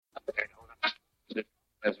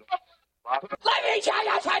Let me tell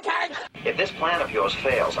you something! If this plan of yours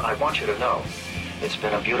fails, I want you to know it's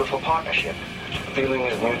been a beautiful partnership. The feeling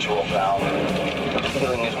is mutual, Val. The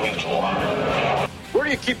feeling is mutual. Where do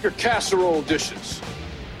you keep your casserole dishes?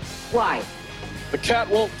 Why? The cat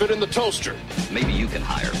won't fit in the toaster. Maybe you can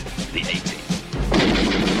hire the A-Team.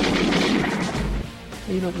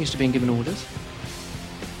 You're not used to being given orders.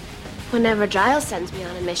 Whenever Giles sends me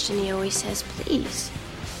on a mission, he always says, please.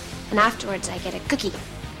 And afterwards, I get a cookie.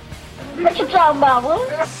 What you talking about, Will?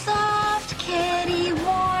 Soft kitty,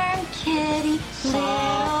 warm kitty,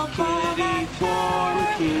 little kitty, warm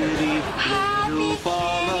kitty, happy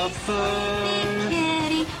ball of fur,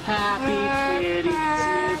 kitty, happy kitty,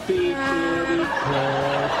 happy kitty,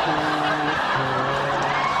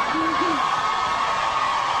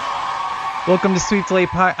 Welcome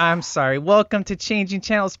to Welcome to Changing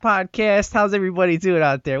Channels Podcast. How's everybody doing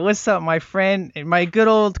out there? What's up, my friend? My good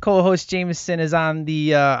old co-host Jameson is on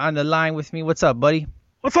the line with me. What's up, buddy?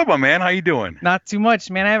 What's up, my man? How you doing? Not too much,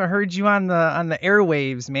 man. I haven't heard you on the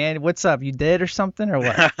airwaves, man. What's up? You dead or something or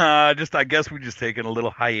what? I guess we're just taking a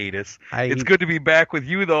little hiatus. It's good to be back with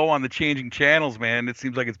you though on the Changing Channels, man. It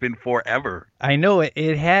seems like it's been forever. I know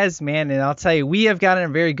it has, man, and I'll tell you, we have gotten a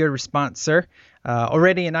very good response, sir.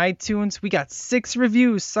 Already in iTunes, we got 6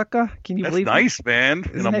 reviews, sucker. Can you believe it? That's nice, man.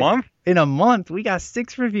 In a month? In a month, we got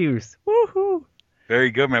 6 reviews. Woohoo! Very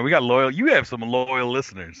good, man. We got loyal. You have some loyal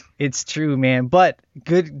listeners. It's true, man. But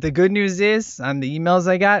the good news is, on the emails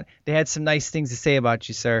I got, they had some nice things to say about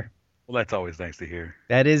you, sir. Well, that's always nice to hear.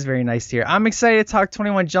 That is very nice to hear. I'm excited to talk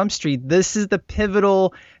 21 Jump Street. This is the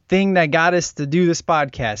pivotal thing that got us to do this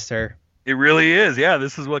podcast, sir. It really is. Yeah,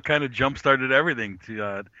 this is what kind of jump-started everything,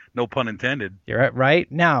 no pun intended. You're right.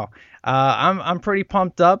 Now, I'm pretty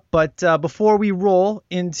pumped up, but before we roll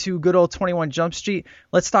into good old 21 Jump Street,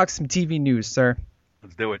 let's talk some TV news, sir.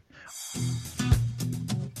 Let's do it.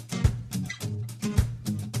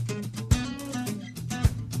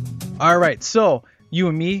 All right, so you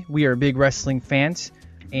and me, we are big wrestling fans.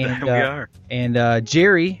 And, we are. And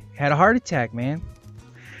Jerry had a heart attack, man.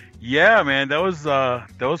 Yeah, man, that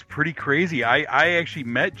was pretty crazy. I actually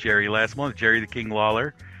met Jerry last month, Jerry the King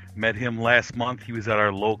Lawler. Met him last month. He was at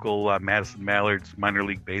our local Madison Mallards minor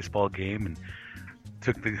league baseball game and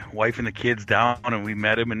took the wife and the kids down, and we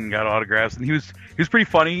met him and got autographs. And he was pretty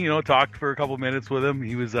funny, you know. Talked for a couple minutes with him.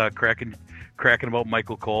 He was cracking about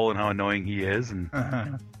Michael Cole and how annoying he is. And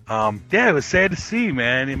yeah, it was sad to see,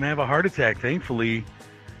 man, him have a heart attack. Thankfully,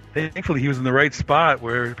 he was in the right spot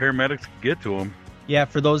where paramedics could get to him. Yeah,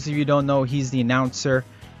 for those of you who don't know, he's the announcer,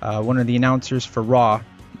 one of the announcers for Raw,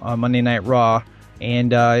 Monday Night Raw,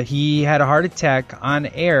 and he had a heart attack on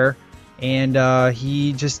air, and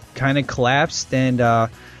he just kind of collapsed, and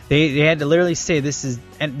they had to literally say, this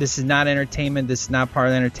is not entertainment, this is not part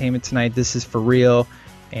of the entertainment tonight, this is for real,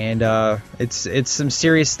 and it's some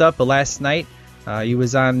serious stuff. But last night he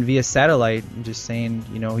was on via satellite, just saying,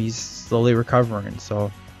 you know, he's slowly recovering.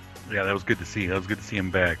 So yeah, that was good to see. That was good to see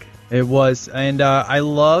him back. It was, and I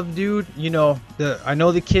love, dude, you know, I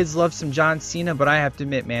know the kids love some John Cena, but I have to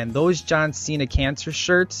admit, man, those John Cena cancer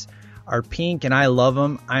shirts are pink, and I love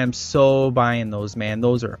them. I am so buying those, man.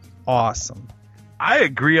 Those are awesome. I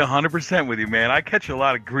agree 100% with you, man. I catch a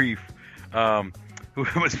lot of grief,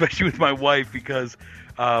 especially with my wife, because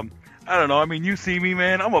I don't know. I mean, you see me,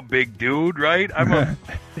 man. I'm a big dude, right?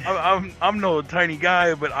 I'm no tiny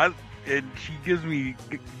guy, but and she gives me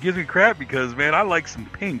crap because, man, I like some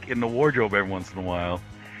pink in the wardrobe every once in a while.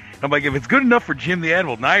 I'm like, if it's good enough for Jim the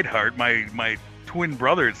Animal Neidhart, my twin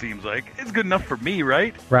brother, it seems like, it's good enough for me,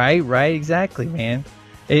 right? Right, exactly, man.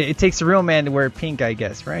 It takes a real man to wear pink, I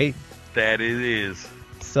guess, right? That it is.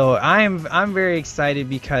 So I'm very excited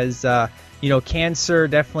because you know, cancer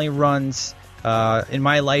definitely runs in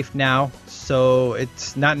my life now. So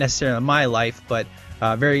it's not necessarily my life, but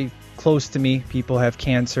very close to me, people have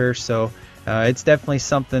cancer, so it's definitely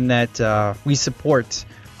something that we support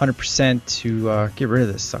 100% to get rid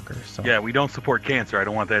of this sucker. So yeah, we don't support cancer. I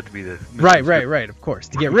don't want that to be the right, of course,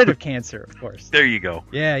 to get rid of cancer, of course. There you go.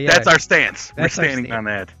 Yeah, that's our stance. We're standing on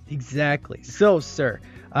that. Exactly. So, sir,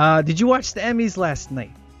 did you watch the Emmys last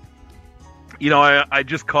night? You know, I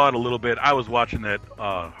just caught a little bit. I was watching that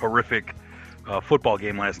horrific football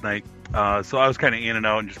game last night, so I was kind of in and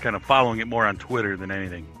out and just kind of following it more on Twitter than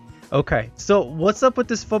anything. Okay, so what's up with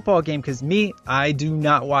this football game? Because I do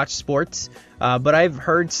not watch sports, but I've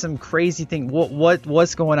heard some crazy thing.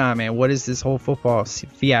 What's going on, man? What is this whole football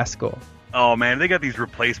fiasco? Oh, man, they got these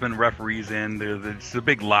replacement referees in. It's a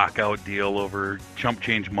big lockout deal over chump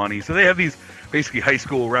change money. So they have these basically high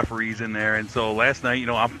school referees in there. And so last night, you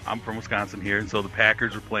know, I'm from Wisconsin here, and so the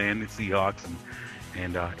Packers were playing the Seahawks, and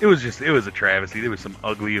And it was a travesty. There was some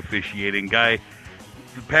ugly officiating. The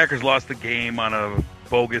Packers lost the game on a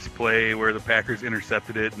bogus play where the Packers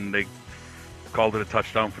intercepted it, and they called it a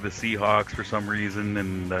touchdown for the Seahawks for some reason,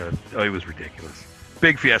 and it was ridiculous.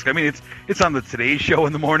 Big fiasco. I mean, it's on the Today Show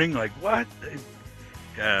in the morning. Like, what?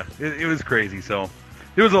 Yeah, it was crazy. So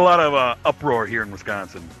there was a lot of uproar here in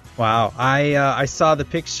Wisconsin. Wow. I saw the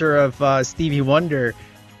picture of Stevie Wonder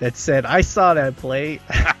that said, "I saw that play."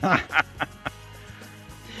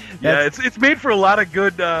 Yeah, it's made for a lot of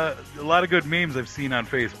good memes I've seen on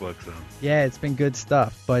Facebook. So yeah, it's been good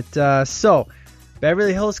stuff. But so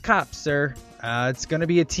Beverly Hills Cop, sir, it's gonna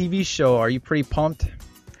be a TV show. Are you pretty pumped?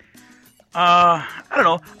 I don't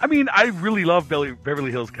know. I mean, I really love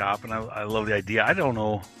Beverly Hills Cop, and I love the idea. I don't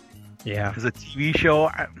know. Yeah, as a TV show,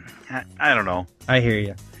 I don't know. I hear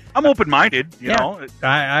you. I'm open-minded. You know.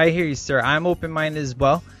 I hear you, sir. I'm open-minded as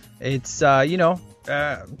well. It's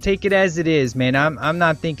take it as it is, man. I'm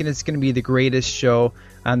not thinking it's going to be the greatest show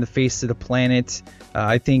on the face of the planet.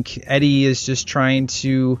 I think Eddie is just trying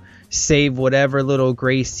to save whatever little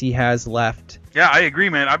grace he has left. Yeah, I agree,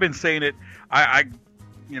 man. I've been saying it.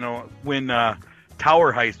 When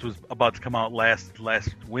Tower Heist was about to come out last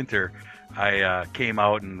winter, I came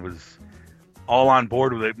out and was all on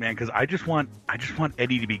board with it, man, because I just want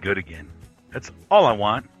Eddie to be good again. That's all I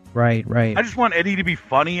want. Right. I just want Eddie to be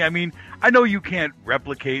funny. I mean, I know you can't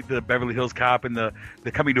replicate the Beverly Hills Cop and the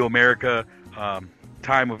Coming to America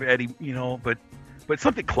time of Eddie, but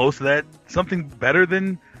something close to that, something better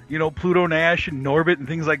than, Pluto Nash and Norbit and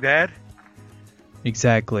things like that.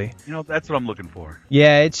 Exactly. That's what I'm looking for.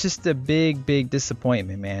 Yeah, it's just a big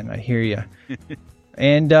disappointment, man. I hear you.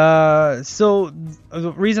 And so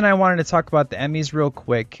the reason I wanted to talk about the Emmys real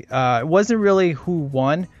quick, it wasn't really who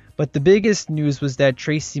won, but the biggest news was that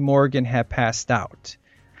Tracy Morgan had passed out.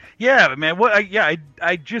 Yeah, man.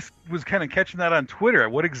 I just was kind of catching that on Twitter.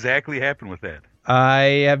 What exactly happened with that?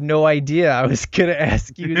 I have no idea. I was gonna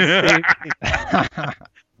ask you the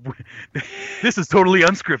same. This is totally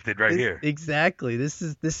unscripted right here. Exactly. This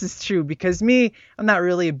is true because I'm not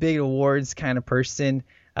really a big awards kind of person.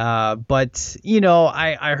 But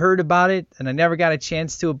I heard about it and I never got a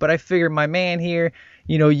chance to it, but I figured my man here,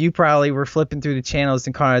 you probably were flipping through the channels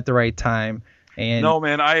and caught it at the right time. And no,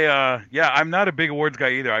 man, I'm not a big awards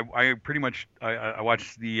guy either. I pretty much I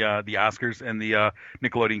watch the Oscars and the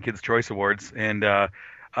Nickelodeon Kids' Choice Awards, and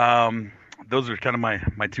those are kind of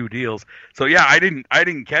my two deals. So yeah, I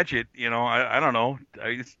didn't catch it. I don't know.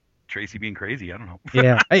 It's Tracy being crazy. I don't know.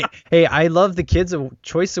 Yeah. Hey, I love the Kids'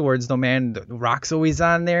 Choice Awards though, man. The Rock's always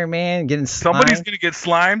on there, man. Getting slimed. Somebody's gonna get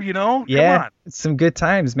slimed, Yeah. Come on. It's some good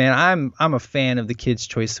times, man. I'm a fan of the Kids'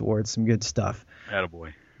 Choice Awards. Some good stuff.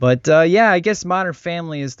 Attaboy. But I guess Modern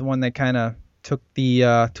Family is the one that kind of took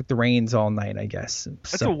the reins all night, I guess.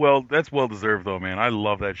 That's well deserved though, man. I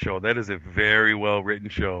love that show. That is a very well written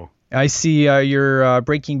show. I see you're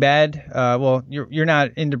Breaking Bad. Well, you're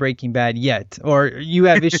not into Breaking Bad yet, or you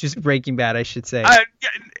have issues with Breaking Bad, I should say.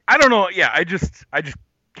 I don't know. Yeah, I just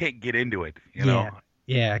can't get into it. You know.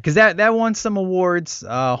 Yeah, because that won some awards.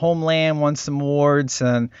 Homeland won some awards,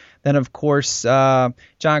 and then of course John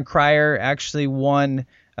Cryer actually won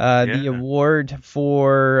the award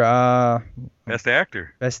for Best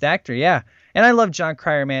Actor. Best Actor, yeah. And I love John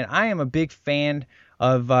Cryer, man. I am a big fan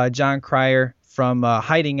of John Cryer from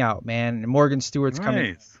Hiding Out, man. And Morgan Stewart's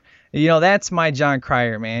coming. That's my John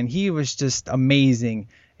Cryer, man. He was just amazing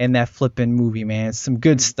in that flippin' movie, man. It's some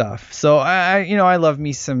good stuff. So I love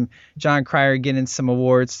me some John Cryer getting some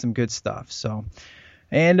awards, some good stuff. So,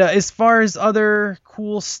 and as far as other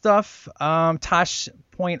cool stuff,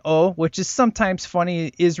 Tosh.0, which is sometimes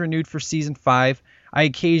funny, is renewed for season 5. I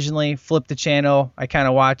occasionally flip the channel. I kind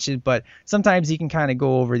of watch it, but sometimes you can kind of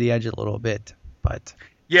go over the edge a little bit. But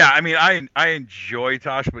yeah, I mean, I enjoy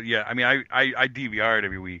Tosh, but yeah, I mean, I DVR it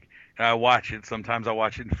every week. And I watch it. Sometimes I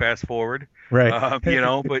watch it and fast forward. Right.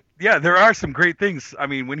 But yeah, there are some great things. I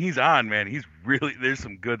mean, when he's on, man, there's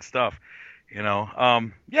some good stuff. Yeah,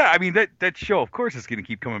 I mean, that show, of course, is going to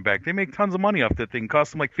keep coming back. They make tons of money off that thing. It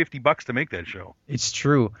costs them like $50 to make that show. It's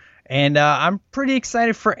true. And I'm pretty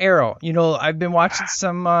excited for Arrow. I've been watching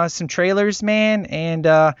some trailers, man, and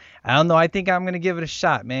I don't know. I think I'm going to give it a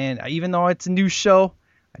shot, man. Even though it's a new show,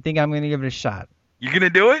 I think I'm going to give it a shot. You're going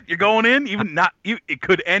to do it? You're going in? It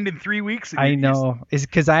could end in 3 weeks. I know. It's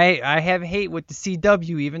because I have hate with the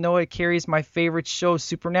CW, even though it carries my favorite show,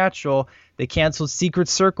 Supernatural. They canceled Secret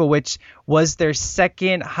Circle, which was their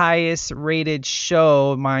second highest rated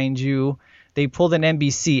show, mind you. They pulled an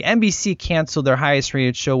NBC. NBC canceled their highest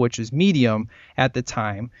rated show, which was Medium at the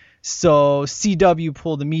time. So CW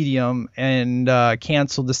pulled the medium and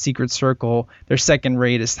canceled the Secret Circle, their second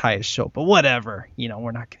rated highest show. But whatever,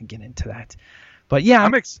 we're not going to get into that. But yeah,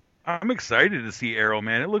 I'm excited to see Arrow,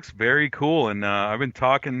 man. It looks very cool, and I've been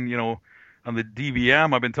talking, on the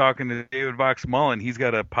DVM. I've been talking to David Vox Mullen. He's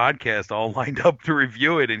got a podcast all lined up to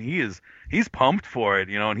review it, and he's pumped for it,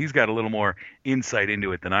 and he's got a little more insight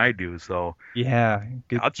into it than I do. So yeah,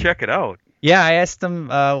 good. I'll check it out. Yeah, I asked him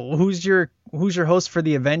who's your host for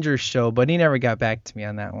the Avengers show, but he never got back to me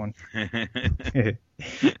on that one.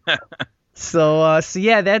 So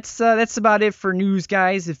yeah, that's about it for news,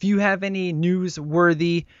 guys. If you have any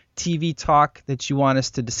newsworthy TV talk that you want us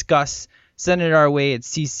to discuss, send it our way at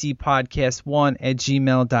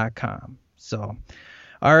ccpodcast1@gmail.com. So,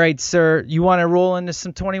 all right, sir, you want to roll into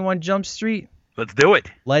some 21 Jump Street? Let's do it.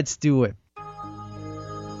 Let's do it.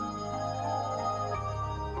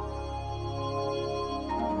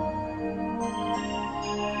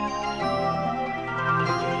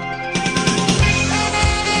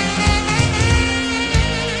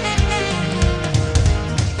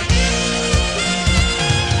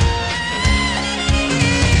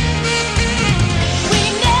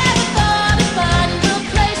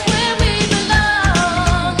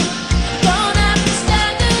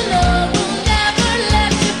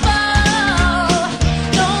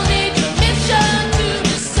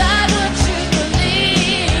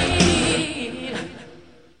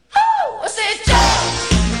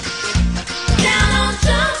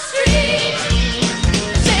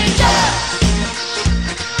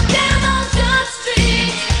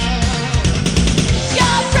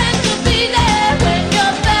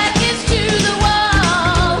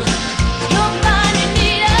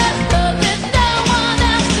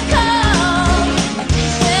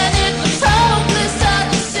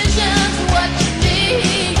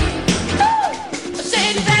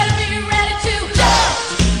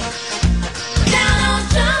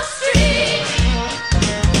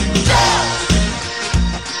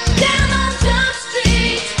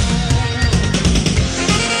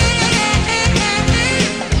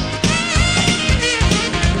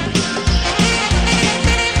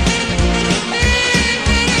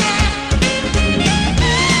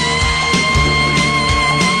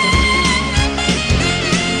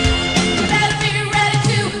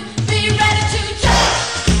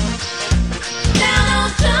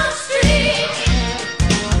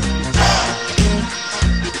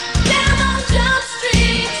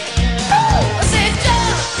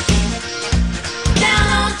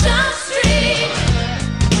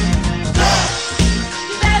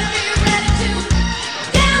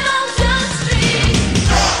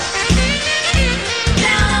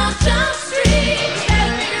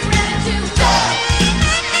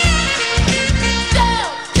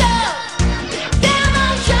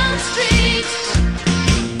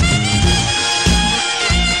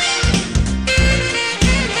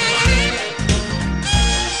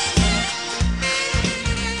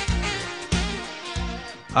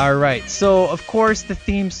 All right. So, of course, the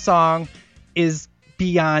theme song is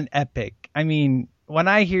beyond epic. I mean, when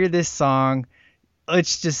I hear this song,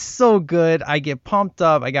 it's just so good. I get pumped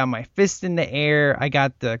up. I got my fist in the air. I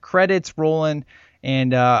got the credits rolling.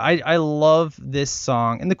 And I love this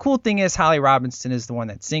song. And the cool thing is Holly Robinson is the one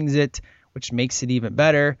that sings it, which makes it even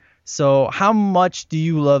better. So how much do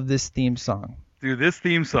you love this theme song? Dude, this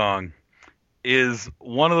theme song is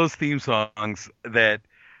one of those theme songs that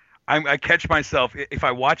I catch myself, if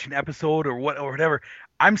I watch an episode or whatever,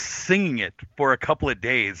 I'm singing it for a couple of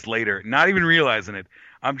days later, not even realizing it.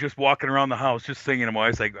 I'm just walking around the house just singing. I'm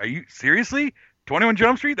always like, are you seriously? 21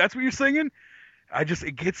 Jump Street? That's what you're singing?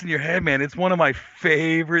 It gets in your head, man. It's one of my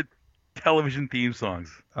favorite television theme songs.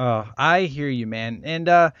 Oh, I hear you, man.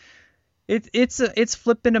 And it's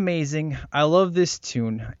flipping amazing. I love this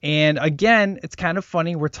tune. And again, it's kind of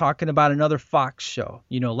funny. We're talking about another Fox show.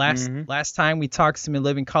 You know, last time we talked some In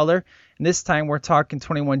Living Color, and this time we're talking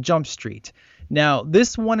 21 Jump Street. Now,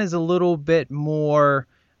 this one is a little bit more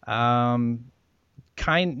not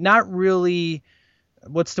really,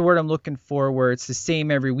 what's the word I'm looking for, where it's the same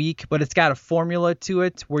every week, but it's got a formula to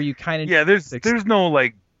it where you kind of... Yeah, there's no,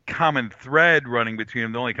 like, common thread running between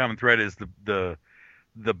them. The only common thread is the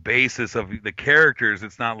basis of the characters.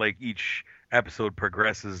 It's not like each episode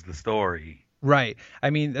progresses the story. Right.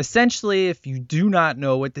 I mean, essentially, if you do not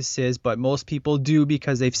know what this is, but most people do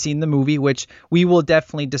because they've seen the movie, which we will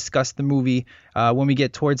definitely discuss the movie when we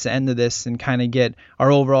get towards the end of this and kind of get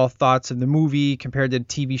our overall thoughts of the movie compared to the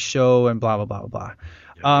TV show and blah, blah, blah,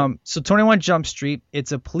 blah. So 21 Jump Street,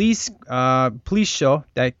 it's a police show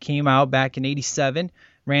that came out back in 87.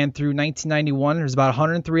 ran through 1991. There's about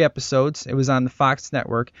 103 episodes. It was on the Fox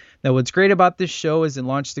network. Now, what's great about this show is it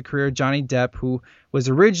launched the career of Johnny Depp, who was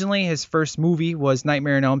originally, his first movie was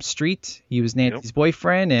Nightmare on Elm Street. He was Nancy's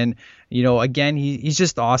boyfriend, and, you know, again, he's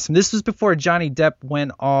just awesome. This was before Johnny Depp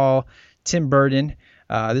went all Tim Burton.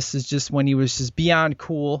 This is just when he was just beyond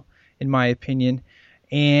cool, in my opinion.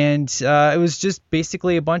 And it was just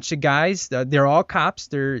basically a bunch of guys. They're all cops.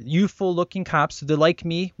 They're youthful-looking cops. So they're like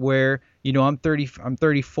me, where, you know, I'm 34,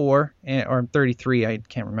 or I'm 33. I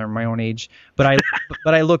can't remember my own age, but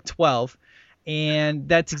I look 12. And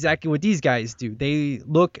that's exactly what these guys do. They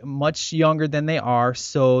look much younger than they are,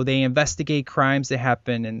 so they investigate crimes that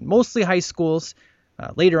happen in mostly high schools.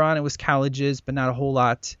 Later on, it was colleges, but not a whole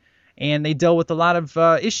lot. And they dealt with a lot of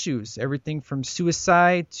issues, everything from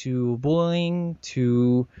suicide to bullying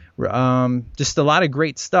to just a lot of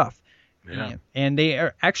great stuff. Yeah. And they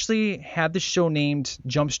actually had the show named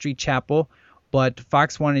Jump Street Chapel, but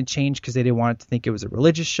Fox wanted to change because they didn't want it to think it was a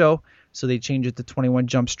religious show. So they changed it to 21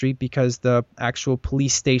 Jump Street because the actual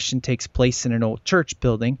police station takes place in an old church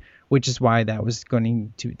building, which is why that was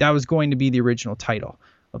going to be the original title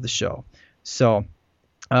of the show. So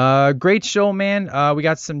great show, man. We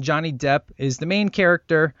got some Johnny Depp is the main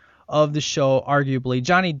character of the show, arguably.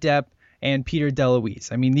 Johnny Depp and Peter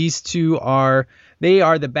DeLuise. I mean, these two are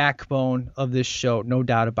the backbone of this show, no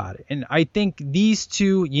doubt about it. And I think these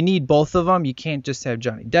two, you need both of them. You can't just have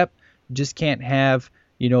Johnny Depp. You just can't have,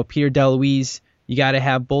 you know, Peter DeLuise. You got to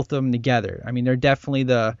have both of them together. I mean, they're definitely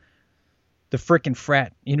the frickin'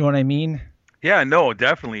 frat. You know what I mean? Yeah, no,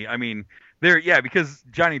 definitely. I mean, because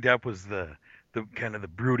Johnny Depp was the kind of the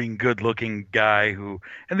brooding, good-looking guy and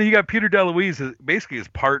then you got Peter DeLuise, basically his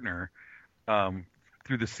partner,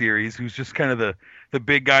 through the series, who's just kind of the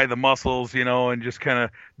big guy, the muscles, you know, and just kind of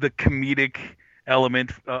the comedic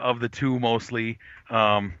element of the two mostly.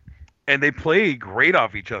 And they play great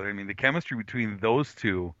off each other. I mean, the chemistry between those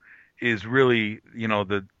two is really, you know,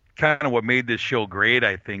 the kind of what made this show great,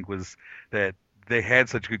 I think, was that they had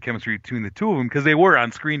such good chemistry between the two of them because they were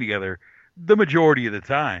on screen together the majority of the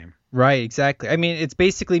time. Right, exactly. I mean, it's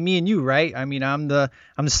basically me and you, right? I mean, I'm the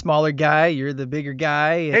smaller guy, you're the bigger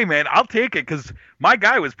guy. Hey, man, I'll take it because my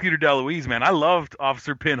guy was Peter DeLuise, man. I loved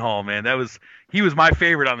Officer Pinhall, man. He was my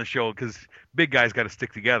favorite on the show because big guys got to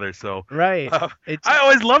stick together. So right, I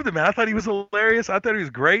always loved him, man. I thought he was hilarious. I thought he was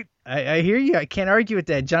great. I hear you. I can't argue with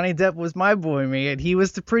that. Johnny Depp was my boy, man. He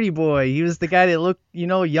was the pretty boy. He was the guy that looked, you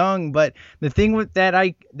know, young. But the thing that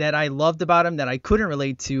I loved about him that I couldn't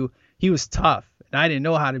relate to, he was tough. I didn't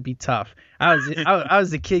know how to be tough. I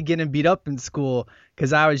was a kid getting beat up in school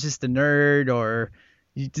because I was just a nerd or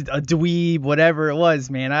a dweeb, whatever it was,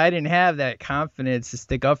 man. I didn't have that confidence to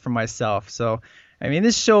stick up for myself. So, I mean,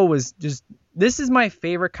 this is my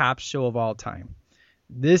favorite cop show of all time.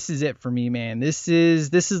 This is it for me, man. This is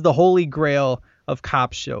the holy grail of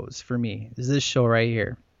cop shows for me, is this show right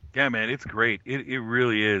here. Yeah, man, it's great. It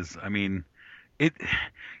really is. I mean,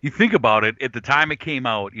 you think about it, at the time it came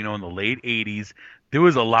out, you know, in the late 80s, there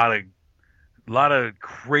was a lot of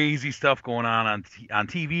crazy stuff going on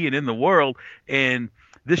TV and in the world, and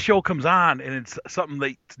this show comes on and it's something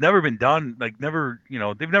that's never been done, like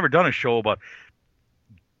they've never done a show about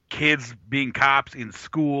kids being cops in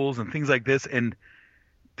schools and things like this, and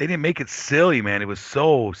they didn't make it silly, man. It was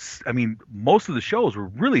most of the shows were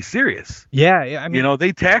really serious. Yeah, I mean, you know,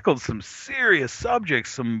 they tackled some serious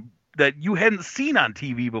subjects, that you hadn't seen on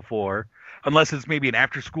TV before, unless it's maybe an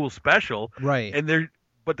after-school special. Right. And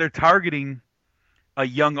they're targeting a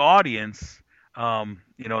young audience,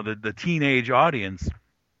 you know, the teenage audience.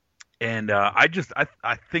 And I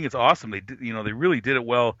think it's awesome. They really did it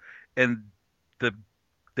well, and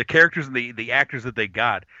the characters and the actors that they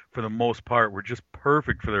got, for the most part, were just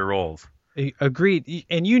perfect for their roles. Agreed.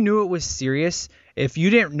 And you knew it was serious. If you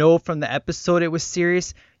didn't know from the episode it was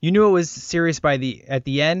serious, you knew it was serious at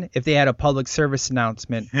the end if they had a public service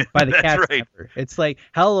announcement by the cast member. It's like,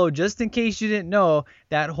 hello, just in case you didn't know,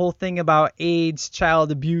 that whole thing about AIDS,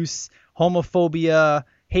 child abuse, homophobia,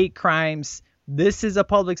 hate crimes, this is a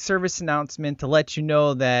public service announcement to let you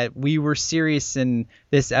know that we were serious in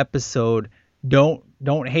this episode. Don't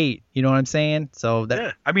hate. You know what I'm saying? So that.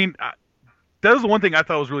 Yeah. I mean, that was the one thing I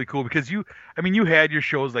thought was really cool because you had your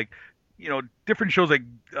shows like, you know, different shows like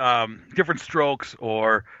Different Strokes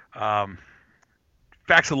or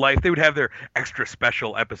Facts of Life. They would have their extra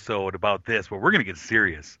special episode about this where we're going to get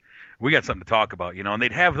serious. We got something to talk about, you know, and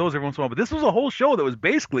they'd have those every once in a while. But this was a whole show that was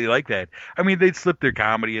basically like that. I mean, they'd slip their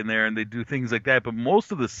comedy in there and they'd do things like that. But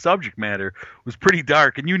most of the subject matter was pretty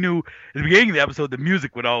dark. And you knew at the beginning of the episode, the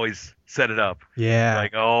music would always set it up. Yeah.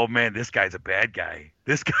 Like, oh, man, this guy's a bad guy.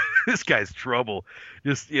 This guy's trouble.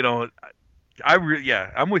 Just, you know,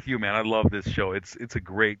 I'm with you, man. I love this show. It's a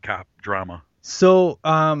great cop drama. So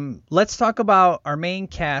let's talk about our main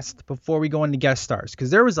cast before we go into guest stars,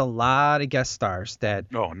 because there was a lot of guest stars that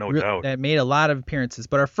doubt that made a lot of appearances.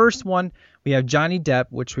 But our first one, we have Johnny Depp,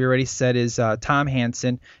 which we already said is Tom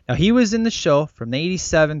Hansen. Now, he was in the show from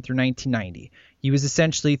 87 through 1990. He was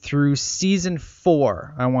essentially through season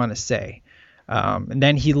 4, I want to say, and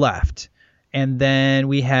then he left. And then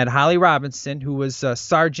we had Holly Robinson, who was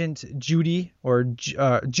Sergeant Judy or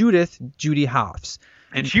Judith Judy Hoffs.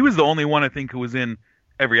 And she was the only one, I think, who was in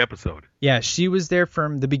every episode. Yeah, she was there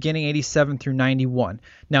from the beginning, 87 through 91.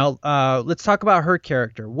 Now, let's talk about her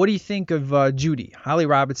character. What do you think of Judy, Holly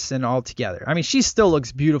Robinson altogether? I mean, she still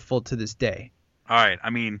looks beautiful to this day. All right. I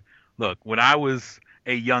mean, look, when I was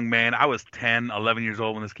a young man, I was 10, 11 years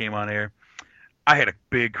old when this came on air. I had a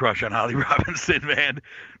big crush on Holly Robinson, man.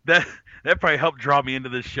 That probably helped draw me into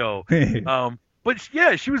this show. But,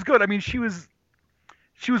 yeah, she was good. I mean, she was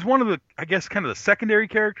one of the, I guess, kind of the secondary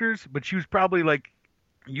characters, but she was probably like,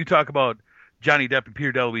 you talk about Johnny Depp and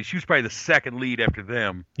Peter DeLuise, she was probably the second lead after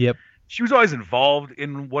them. Yep. She was always involved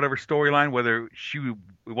in whatever storyline, whether it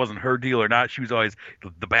wasn't her deal or not. She was always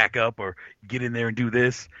the backup or get in there and do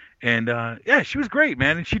this. And, yeah, she was great,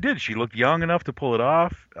 man. And she did. She looked young enough to pull it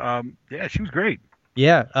off. Yeah, she was great.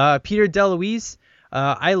 Yeah. Peter DeLuise,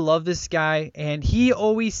 I love this guy. And he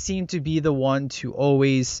always seemed to be the one to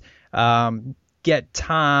always get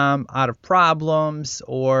Tom out of problems,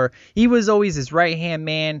 or he was always his right hand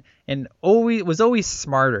man and was always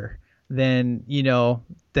smarter than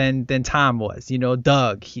Tom was.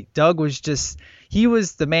 Doug. Doug was he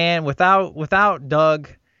was the man. Without Doug,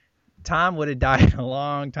 Tom would have died a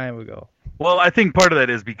long time ago. Well, I think part of that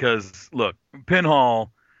is because, look, Pinhall,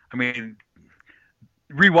 I mean,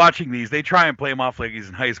 rewatching these, they try and play him off like he's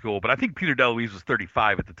in high school, but I think Peter DeLuise was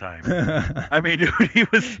 35 at the time. I mean, dude, he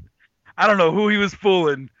was, I don't know who he was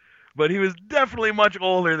fooling, but he was definitely much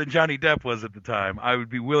older than Johnny Depp was at the time. I would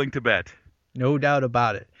be willing to bet. No doubt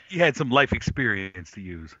about it. He had some life experience to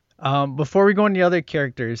use. Before we go into the other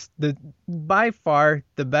characters, by far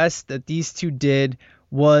the best that these two did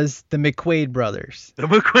was the McQuaid brothers. The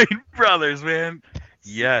McQuaid brothers, man.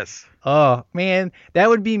 Yes. Oh, man. That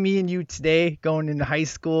would be me and you today going into high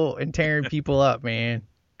school and tearing people up, man.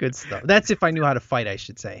 Good stuff. That's if I knew how to fight, I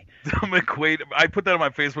should say. The McQuaid. I put that on my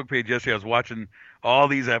Facebook page yesterday. I was watching all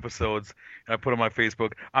these episodes, and I put on my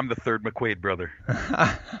Facebook, I'm the third McQuaid brother.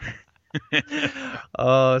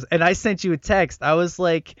 And I sent you a text. I was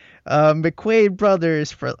like, McQuaid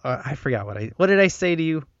brothers for. I forgot what did I say to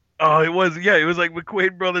you? Oh, it was like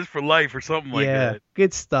McQuaid brothers for life or something like that. Yeah,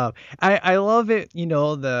 good stuff. I love it.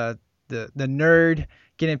 The nerd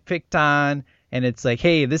getting picked on, and it's like,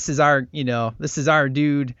 hey, this is our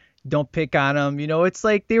dude. Don't pick on him. It's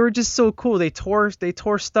like they were just so cool. They tore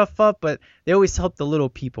stuff up, but they always helped the little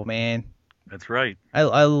people, man. That's right.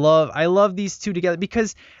 I love these two together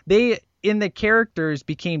because they in the characters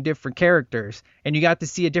became different characters, and you got to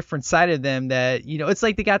see a different side of them that it's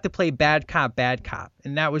like they got to play bad cop,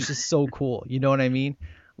 and that was just so cool. You know what I mean?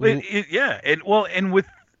 Yeah, and with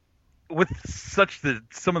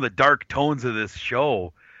some of the dark tones of this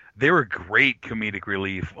show, they were great comedic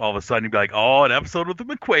relief. All of a sudden, you'd be like, "Oh, an episode with the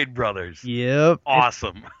McQuaid brothers." Yep,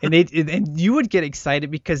 awesome. And you would get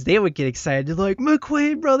excited because they would get excited. They're like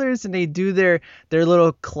McQuaid brothers, and they do their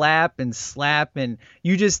little clap and slap, and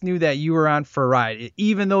you just knew that you were on for a ride,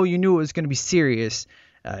 even though you knew it was going to be serious.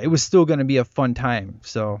 It was still going to be a fun time.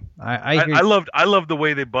 So I loved the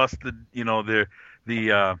way they busted,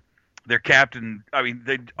 their captain. I mean,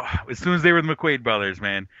 as soon as they were the McQuaid brothers,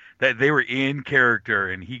 man, that they were in character,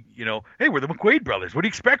 and he, hey, we're the McQuaid brothers. What do you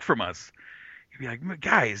expect from us? You'd be like,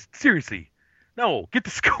 guys, seriously, no, get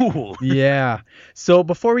to school. Yeah. So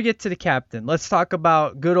before we get to the captain, let's talk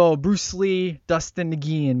about good old Bruce Lee, Dustin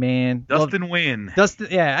Nguyen, man. Dustin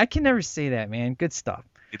Nguyen. Yeah, I can never say that, man. Good stuff.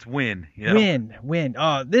 It's Nguyen. Yeah. Nguyen.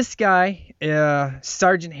 Oh, this guy,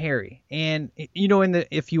 Sergeant Harry, and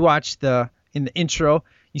if you watch in the intro,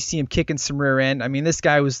 you see him kicking some rear end. I mean, this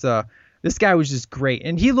guy was just great,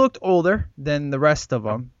 and he looked older than the rest of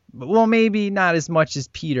them. Well, maybe not as much as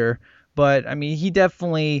Peter, but I mean, he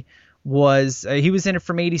definitely was. He was in it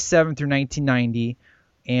from 87 through 1990,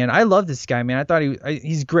 and I love this guy, man. I thought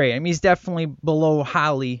he's great. I mean, he's definitely below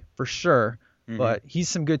Holly for sure, but he's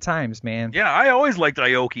some good times, man. Yeah, I always liked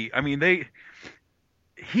Aoki. I mean,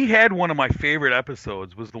 he had one of my favorite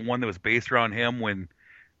episodes. Was the one that was based around him when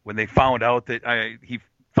they found out that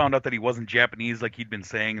he wasn't Japanese like he'd been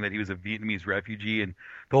saying, that he was a Vietnamese refugee, and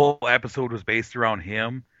the whole episode was based around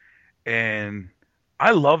him. And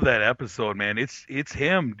I love that episode, man. It's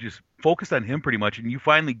him, just focused on him pretty much, and you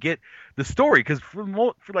finally get the story because for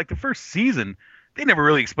like the first season, they never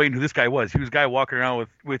really explained who this guy was. He was a guy walking around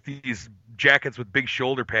with these jackets with big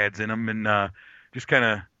shoulder pads in them, and just kind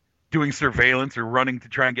of doing surveillance or running to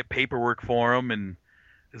try and get paperwork for him. And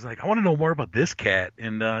it's like, I want to know more about this cat.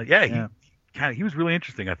 And he was really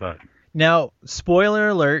interesting, I thought. Now, spoiler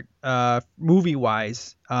alert,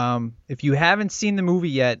 movie-wise, if you haven't seen the movie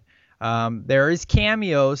yet, there is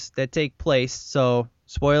cameos that take place. So,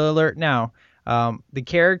 spoiler alert now.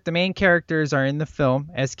 The main characters are in the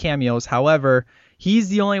film as cameos. However, he's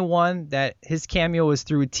the only one that his cameo is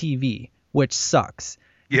through a TV, which sucks.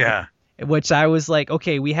 Yeah. Which I was like,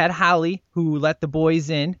 okay, we had Holly who let the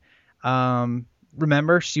boys in.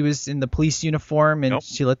 Remember, she was in the police uniform and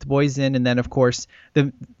she let the boys in, and then of course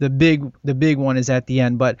the big one is at the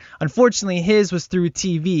end. But unfortunately, his was through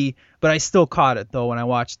TV. But I still caught it though when I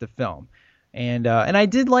watched the film, and I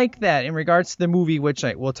did like that in regards to the movie, which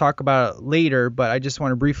we'll talk about later. But I just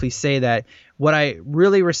want to briefly say that what I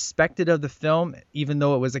really respected of the film, even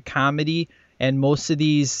though it was a comedy, and most of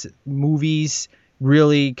these movies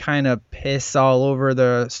really kind of piss all over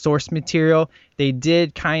the source material, they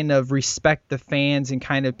did kind of respect the fans and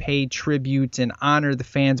kind of pay tribute and honor the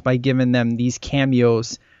fans by giving them these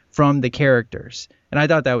cameos from the characters. And I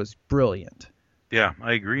thought that was brilliant. Yeah,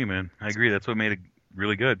 I agree, man. I agree. That's what made it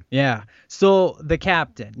really good. Yeah. So the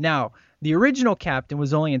captain. Now, the original captain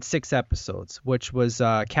was only in 6 episodes, which was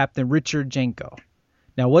Captain Richard Jenko.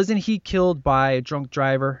 Now, wasn't he killed by a drunk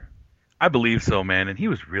driver? I believe so, man, and he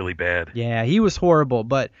was really bad. Yeah, he was horrible,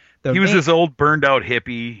 but he was this old, burned-out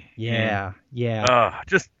hippie. Yeah.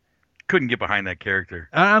 Just couldn't get behind that character.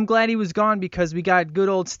 I'm glad he was gone because we got good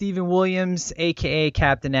old Stephen Williams, a.k.a.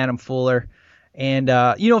 Captain Adam Fuller. And,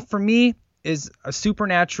 for me, is a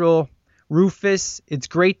Supernatural Rufus. It's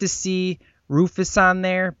great to see Rufus on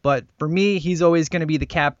there, but for me, he's always going to be the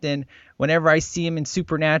captain. Whenever I see him in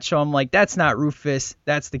Supernatural, I'm like, that's not Rufus,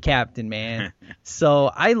 that's the captain, man.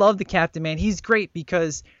 So I love the captain, man. He's great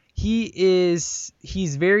because he's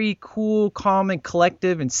very cool, calm, and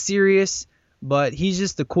collective and serious, but he's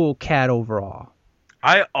just a cool cat overall.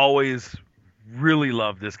 I always really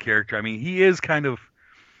love this character. I mean, he's kind of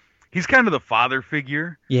the father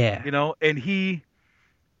figure. Yeah. And he,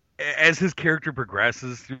 as his character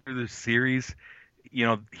progresses through the series,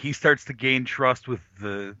 he starts to gain trust with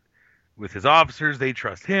his officers. They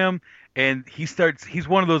trust him, and he's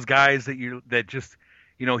one of those guys that just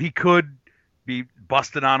he could be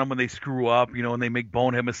busted on them when they screw up, and they make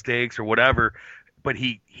bonehead mistakes or whatever, but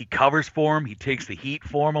he covers for him. He takes the heat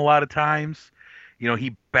for him a lot of times.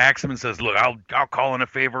 He backs him and says, look, I'll call in a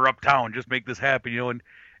favor uptown, just make this happen,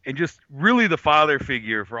 and just really the father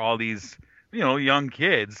figure for all these young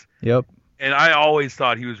kids. Yep. And I always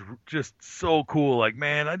thought he was just so cool. Like,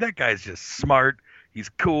 man, that guy's just smart. He's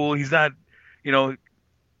cool. He's not, it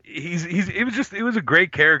was a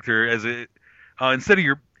great character instead of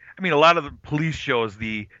a lot of the police shows,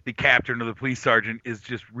 the captain or the police sergeant is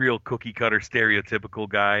just real cookie cutter stereotypical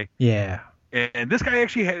guy. Yeah. And this guy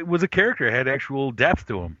actually was a character, had actual depth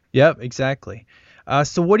to him. Yep, exactly.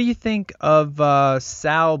 So what do you think of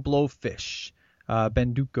Sal Blowfish,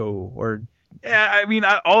 Benduco, or?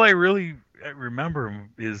 Yeah, all I really remember him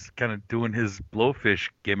is kind of doing his blowfish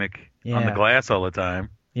gimmick on the glass all the time.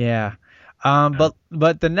 Yeah.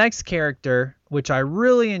 But the next character, which I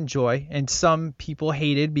really enjoy, and some people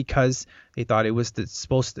hated because they thought it was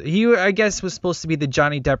supposed to be the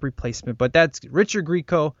Johnny Depp replacement, but that's Richard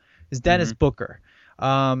Grieco is Dennis Booker.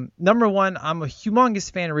 Number one, I'm a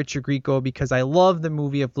humongous fan of Richard Grieco because I love the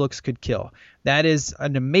movie If Looks Could Kill. That is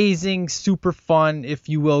an amazing, super fun, if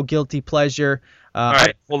you will, guilty pleasure. All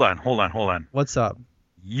right, hold on. What's up?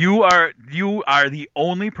 You are the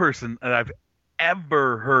only person that I've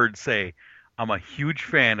ever heard say, I'm a huge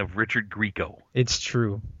fan of Richard Grieco. It's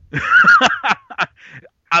true.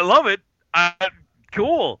 I love it.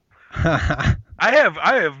 Cool. I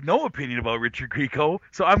have no opinion about Richard Grieco,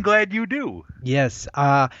 so I'm glad you do. Yes.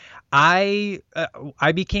 I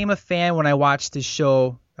became a fan when I watched his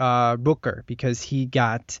show Booker because he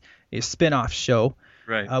got a spin-off show.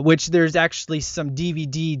 Right. Which there's actually some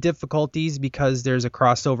DVD difficulties because there's a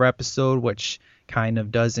crossover episode which kind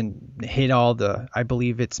of doesn't hit all the, I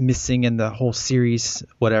believe it's missing in the whole series,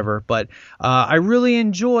 whatever. But I really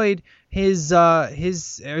enjoyed his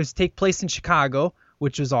it was take place in Chicago,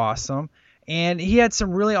 which was awesome. And he had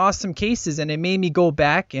some really awesome cases, and it made me go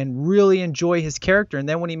back and really enjoy his character. And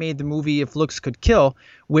then when he made the movie If Looks Could Kill,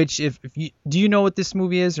 which do you know what this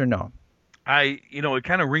movie is or no? It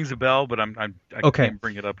kind of rings a bell, but I can't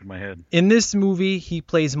bring it up in my head. In this movie, he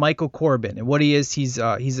plays Michael Corbin, and what he is, he's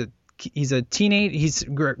a he's a teenage. He's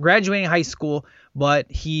graduating high school,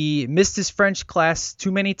 but he missed his French class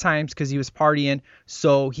too many times because he was partying.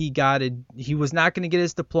 So he was not going to get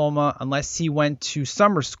his diploma unless he went to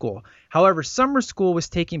summer school. However, summer school was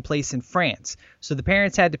taking place in France, so the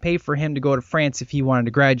parents had to pay for him to go to France if he wanted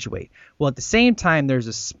to graduate. Well, at the same time, there's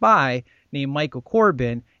a spy named Michael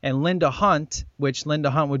Corbin and Linda Hunt, which Linda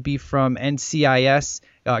Hunt would be from NCIS,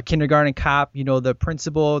 Kindergarten Cop, the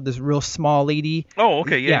principal, this real small lady. Oh,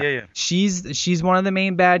 okay, yeah. She's one of the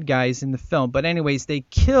main bad guys in the film. But anyways, they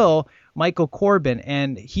kill Michael Corbin,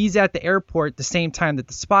 and he's at the airport the same time that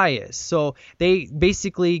the spy is. So they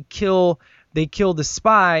basically kill the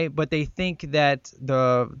spy, but they think that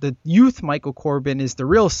the youth Michael Corbin is the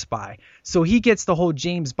real spy. So he gets the whole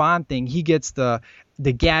James Bond thing. He gets the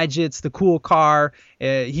gadgets, the cool car.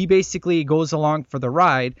 He basically goes along for the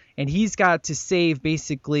ride, and he's got to save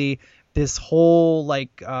basically this whole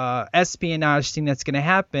espionage thing that's going to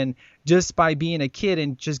happen just by being a kid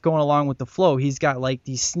and just going along with the flow. He's got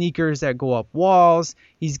these sneakers that go up walls.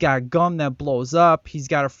 He's got gum that blows up. He's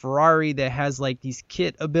got a Ferrari that has these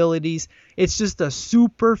kit abilities. It's just a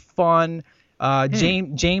super fun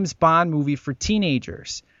James Bond movie for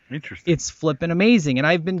teenagers. Interesting. It's flipping amazing, and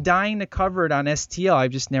I've been dying to cover it on STL.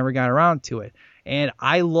 I've just never got around to it. And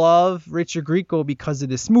I love Richard Grieco because of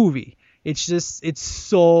this movie. It's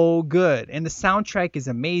so good, and the soundtrack is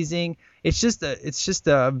amazing. It's just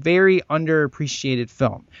a very underappreciated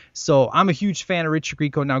film. So I'm a huge fan of Richard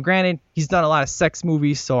Grieco. Now, granted, he's done a lot of sex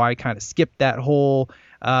movies, so I kind of skipped that whole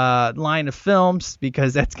line of films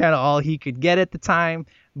because that's kind of all he could get at the time.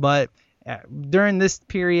 But during this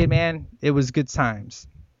period, man, it was good times.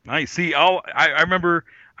 Nice. See, I remember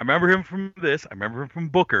him from this. I remember him from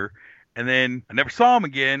Booker, and then I never saw him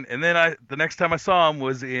again. And then the next time I saw him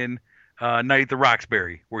was in Night at the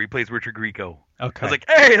Roxbury, where he plays Richard Grieco. Okay. I was like,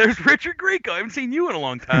 hey, there's Richard Grieco. I haven't seen you in a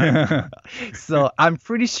long time. So I'm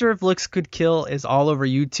pretty sure If Looks Could Kill is all over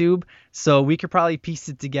YouTube. So we could probably piece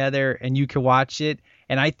it together and you could watch it.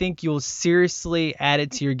 And I think you'll seriously add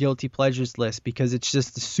it to your guilty pleasures list because it's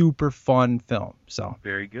just a super fun film. So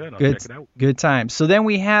very good. I'll check it out. Good time. So then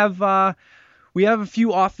we have a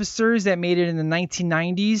few officers that made it in the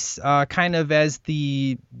 1990s, kind of as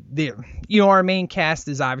our main cast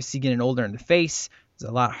is obviously getting older in the face. It's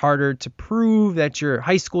a lot harder to prove that you're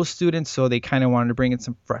high school students, so they kind of wanted to bring in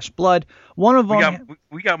some fresh blood. One of them.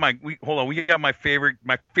 We got my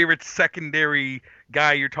favorite secondary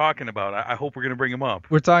guy you're talking about. I hope we're gonna bring him up.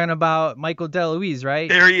 We're talking about Michael DeLuise, right?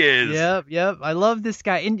 There he is. Yep. I love this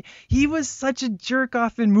guy, and he was such a jerk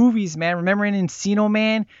off in movies, man. Remember in Encino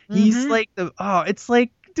Man? He's it's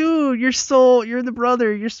like, dude, you're the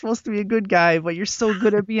brother. You're supposed to be a good guy, but you're so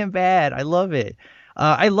good at being bad. I love it.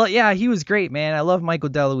 He was great, man. I love Michael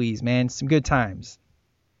DeLuise, man. Some good times.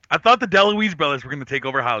 I thought the DeLuise brothers were going to take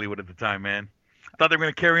over Hollywood at the time, man. I thought they were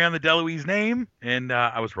going to carry on the DeLuise name, and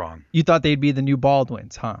I was wrong. You thought they'd be the new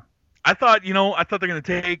Baldwins, huh? I thought they're going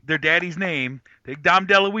to take their daddy's name, take Dom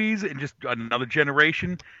DeLuise, and just another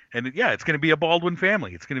generation, and it's going to be a Baldwin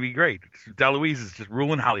family. It's going to be great. DeLuise is just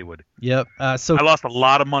ruling Hollywood. Yep. So I lost a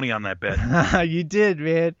lot of money on that bet. You did,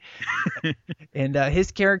 man. And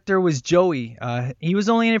his character was Joey. He was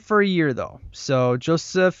only in it for a year, though. So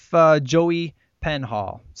Joseph Joey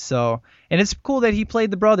Penhall. So, and it's cool that he played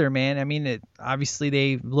the brother, man. I mean, obviously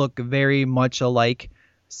they look very much alike.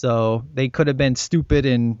 So they could have been stupid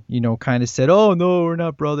and, kind of said, oh, no, we're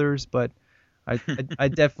not brothers. But I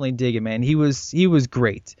definitely dig it, man. He was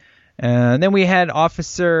great. And then we had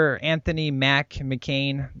Officer Anthony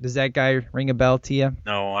McCain. Does that guy ring a bell to you?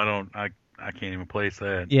 No, I don't. I can't even place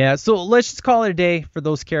that. Yeah, so let's just call it a day for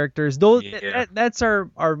those characters. That's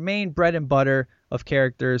our main bread and butter of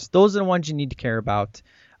characters. Those are the ones you need to care about.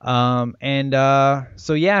 Good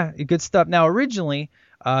stuff. Now, originally,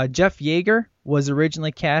 Jeff Yeager was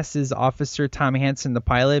originally cast as Officer Tom Hansen, the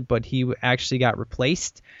pilot, but he actually got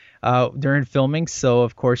replaced during filming. So,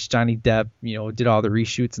 of course, Johnny Depp, did all the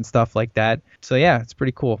reshoots and stuff like that. So, yeah, it's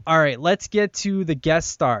pretty cool. All right, let's get to the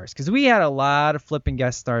guest stars because we had a lot of flipping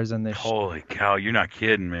guest stars on this show. Holy cow, you're not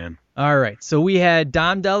kidding, man. All right, so we had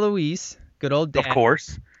Dom DeLuise, good old dad. Of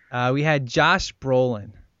course. We had Josh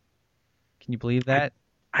Brolin. Can you believe that?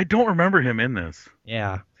 I don't remember him in this.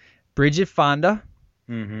 Yeah. Bridget Fonda.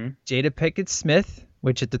 Mm-hmm. Jada Pinkett Smith,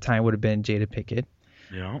 which at the time would have been Jada Pinkett.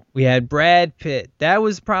 Yeah. We had Brad Pitt. That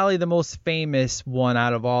was probably the most famous one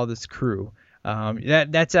out of all this crew.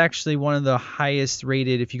 That's actually one of the highest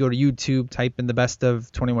rated. If you go to YouTube, type in the best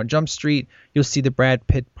of 21 Jump Street, you'll see the Brad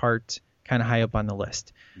Pitt part kind of high up on the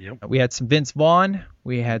list. Yep. We had some Vince Vaughn.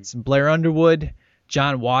 We had some Blair Underwood,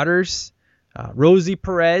 John Waters, Rosie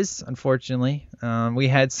Perez, unfortunately. We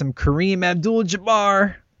had some Kareem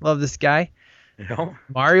Abdul-Jabbar. Love this guy. Yeah.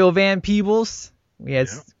 Mario Van Peebles. We had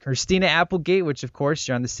Yeah. Christina Applegate, which, of course,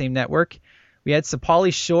 you're on the same network. We had some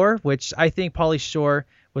Pauly Shore, which I think Pauly Shore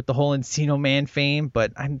with the whole Encino Man fame,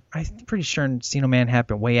 but I'm pretty sure Encino Man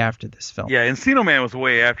happened way after this film. Yeah, Encino Man was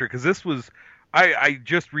way after, because this was... I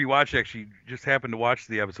just rewatched, actually, just happened to watch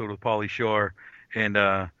the episode with Pauly Shore, and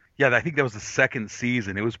yeah, I think that was the second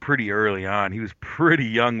season. It was pretty early on. He was pretty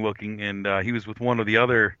young looking, and he was with one of the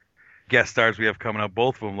other guest stars we have coming up.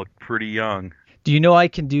 Both of them look pretty young. Do you know I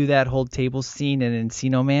can do that whole table scene in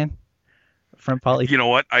Encino Man? From Pauly. You know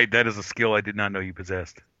what? That is a skill I did not know you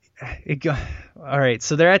possessed. All right,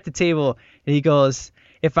 so they're at the table, and he goes,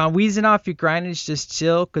 "If I'm wheezing off your grindage, just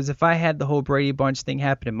chill, because if I had the whole Brady Bunch thing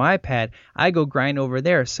happen in my pad, I go grind over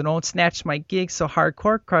there, so don't snatch my gig so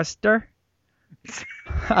hardcore, Cruster."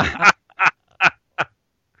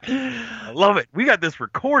 I love it. We got this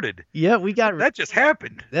recorded. Yeah, we got that. Just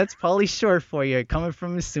happened. That's Pauly Shore for you, coming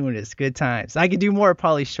from as soon as good times. I could do more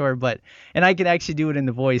Pauly Shore, and I could actually do it in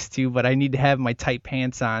the voice too, but I need to have my tight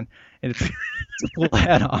pants on and to pull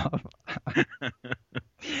that off.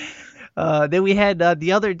 Then we had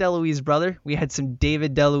the other DeLuise brother. We had some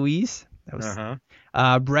David DeLuise. That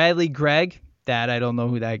was Bradley Gregg. That I don't know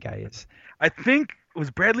who that guy is. I think it was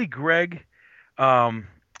Bradley Gregg. I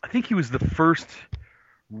think he was the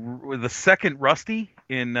second Rusty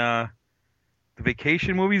in the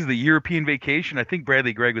Vacation movies, the European Vacation. I think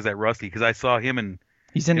Bradley Gregg was that Rusty because I saw him in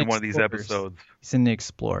one of these episodes. He's in the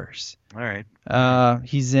Explorers. All right.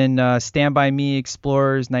 He's in Stand By Me,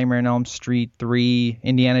 Explorers, Nightmare on Elm Street 3,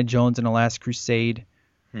 Indiana Jones and the Last Crusade.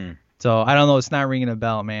 So I don't know. It's not ringing a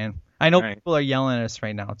bell, man. I know people are yelling at us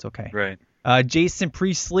right now. It's okay. Right. Jason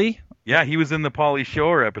Priestley. Yeah, he was in the Pauly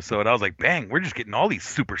Shore episode. I was like, bang, we're just getting all these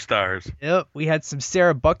superstars. Yep. We had some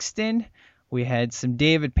Sarah Buxton. We had some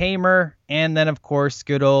David Paymer. And then, of course,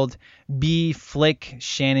 good old B. Flick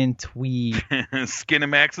Shannon Tweed.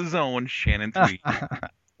 Skinamax's own Shannon Tweed.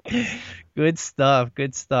 Good stuff.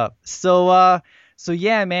 Good stuff. So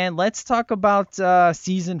yeah, man, let's talk about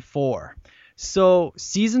season 4. So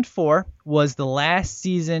season 4 was the last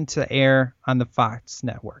season to air on the Fox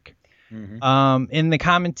network. In the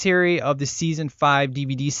commentary of the season 5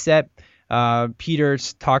 DVD set, Peter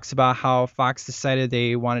talks about how Fox decided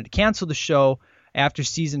they wanted to cancel the show after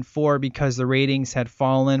season 4 because the ratings had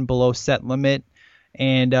fallen below set limit.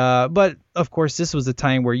 And but of course, this was a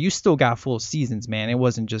time where you still got full seasons, man. It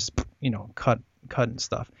wasn't just cut and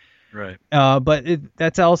stuff. Right. But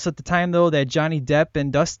that's also at the time though that Johnny Depp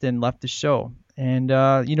and Dustin left the show. And,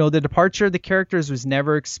 the departure of the characters was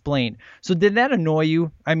never explained. So did that annoy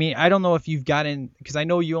you? I mean, I don't know if you've gotten, because I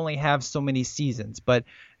know you only have so many seasons, but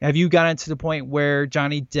have you gotten to the point where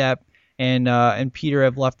Johnny Depp and Peter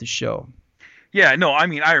have left the show? Yeah, no, I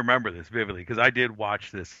mean, I remember this vividly because I did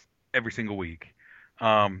watch this every single week.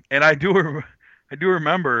 And I do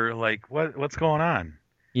remember, like, what's going on?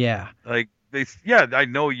 Yeah. Like, I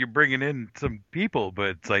know you're bringing in some people, but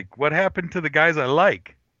it's like, what happened to the guys I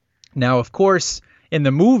like? Now, of course, in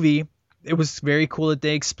the movie, it was very cool that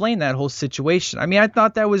they explained that whole situation. I mean, I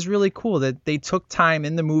thought that was really cool that they took time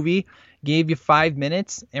in the movie, gave you 5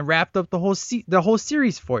 minutes, and wrapped up the whole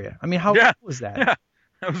series for you. I mean, how cool was that? Yeah,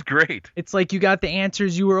 that was great. It's like you got the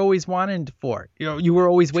answers you were always wanting for. You were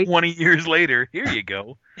always waiting. 20 years later, here you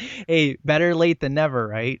go. Hey, better late than never,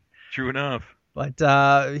 right? True enough. But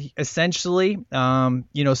essentially,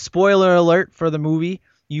 spoiler alert for the movie,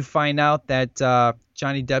 you find out that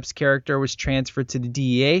Johnny Depp's character was transferred to the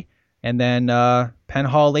DEA, and then Penn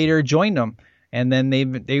Hall later joined them, and then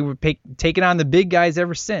they were taking on the big guys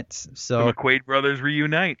ever since. So the McQuaid brothers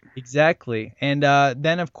reunite. Exactly, and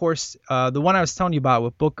then of course the one I was telling you about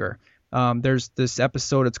with Booker, there's this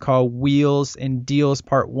episode. It's called Wheels and Deals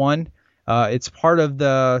Part 1. It's part of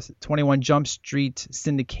the 21 Jump Street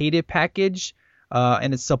syndicated package,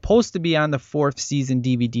 and it's supposed to be on the 4th season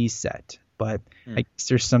DVD set. But I guess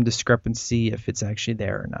there's some discrepancy if it's actually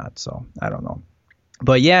there or not. So I don't know.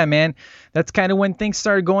 But yeah, man, that's kind of when things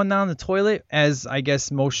started going down the toilet, as I guess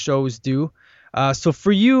most shows do. So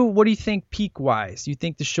for you, what do you think peak-wise? Do you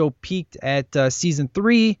think the show peaked at season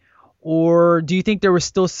 3, or do you think there was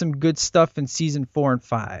still some good stuff in season 4 and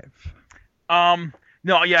 5?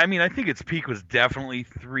 No, yeah, I mean, I think its peak was definitely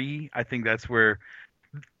 3. I think that's where...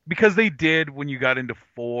 Because they did, when you got into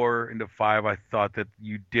 4, into 5, I thought that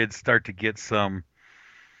you did start to get some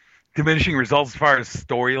diminishing results as far as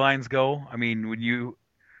storylines go. I mean, when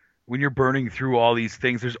you're burning through all these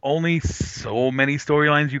things, there's only so many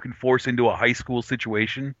storylines you can force into a high school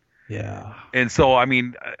situation. Yeah. And so, I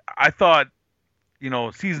mean, I thought,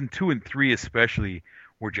 season 2 and 3 especially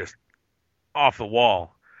were just off the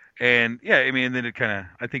wall. And yeah, I mean, and then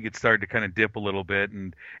I think it started to kind of dip a little bit,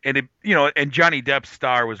 and it, and Johnny Depp's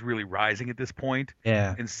star was really rising at this point.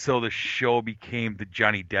 Yeah. And so the show became the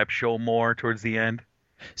Johnny Depp show more towards the end.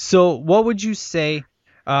 So what would you say?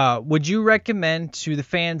 Would you recommend to the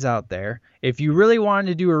fans out there, if you really wanted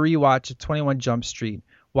to do a rewatch of 21 Jump Street,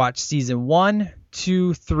 watch season 1,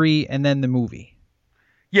 2, 3, and then the movie?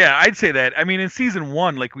 Yeah, I'd say that. I mean, in season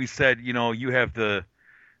 1, like we said, you have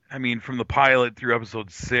from the pilot through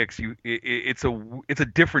episode 6, it's a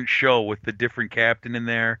different show with the different captain in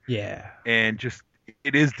there. Yeah. And just,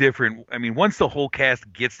 it is different. I mean, once the whole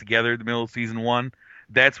cast gets together in the middle of season 1,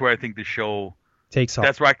 that's where I think the show takes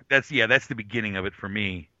off. That's the beginning of it for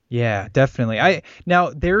me. Yeah, definitely. Now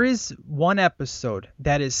there is one episode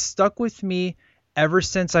that is stuck with me ever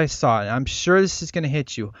since I saw it. I'm sure this is going to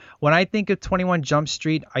hit you. When I think of 21 Jump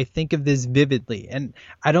Street, I think of this vividly. And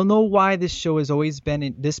I don't know why this show has always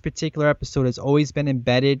been, this particular episode has always been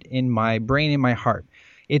embedded in my brain and my heart.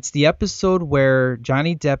 It's the episode where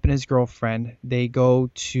Johnny Depp and his girlfriend, they go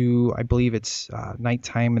to, I believe it's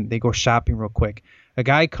nighttime, and they go shopping real quick. A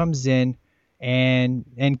guy comes in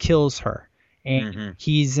and kills her. And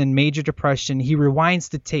he's in major depression. He rewinds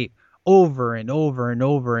the tape over and over and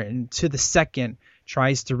over, and to the second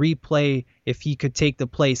tries to replay if he could take the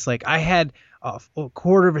place. Like, I had a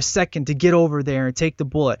quarter of a second to get over there and take the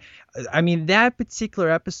bullet. I mean, that particular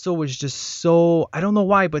episode was just so, I don't know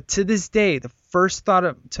why, but to this day, the first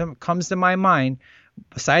thought comes to my mind,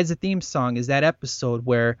 besides the theme song, is that episode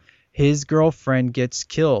where his girlfriend gets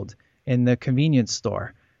killed in the convenience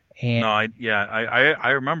store. And I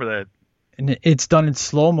remember that. And it's done in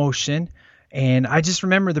slow motion. And I just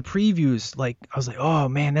remember the previews, like, I was like, oh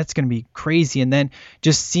man, that's going to be crazy. And then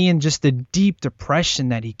just seeing just the deep depression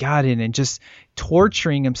that he got in, and just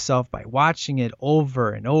torturing himself by watching it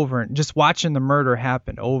over and over, and just watching the murder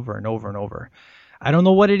happen over and over and over. I don't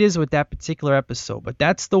know what it is with that particular episode, but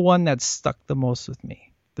that's the one that stuck the most with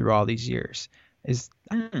me through all these years.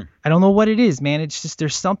 I don't know what it is, man. It's just,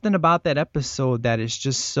 there's something about that episode that is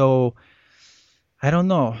just so, I don't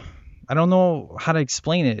know how to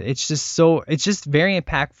explain it. It's just very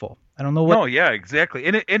impactful. I don't know what. No, yeah, exactly.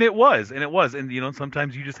 And it was. And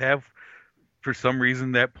sometimes you just have, for some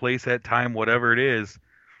reason, that place, that time, whatever it is,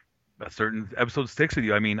 a certain episode sticks with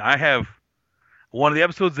you. I mean, I have one of the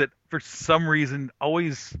episodes that for some reason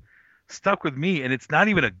always stuck with me, and it's not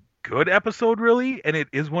even a good episode really, and it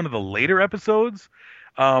is one of the later episodes.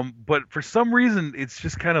 But for some reason, it's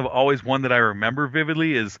just kind of always one that I remember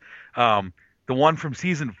vividly, is the one from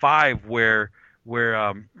season 5 where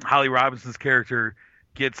Holly Robinson's character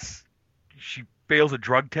she fails a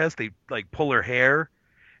drug test. They like pull her hair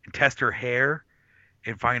and test her hair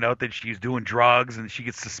and find out that she's doing drugs, and she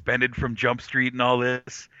gets suspended from Jump Street and all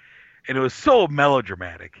this. And it was so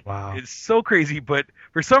melodramatic. Wow. It's so crazy. But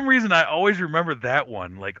for some reason, I always remember that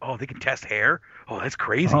one. Like, oh, they can test hair? Oh, that's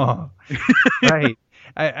crazy. Oh, right.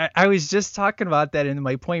 I was just talking about that in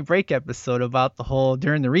my Point Break episode about the whole,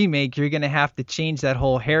 during the remake, you're going to have to change that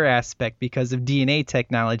whole hair aspect because of DNA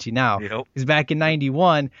technology now. Yep. Because back in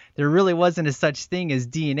 91, there really wasn't a such thing as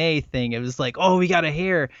DNA thing. It was like, oh, we got a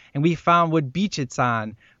hair and we found what beach it's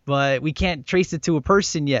on, but we can't trace it to a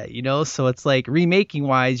person yet, So it's like, remaking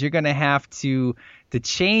wise, you're going to have to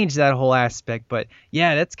change that whole aspect. But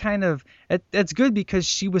yeah, that's good, because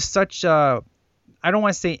she was such a, I don't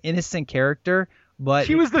want to say innocent character, but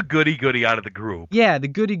she was the goody out of the group. Yeah, the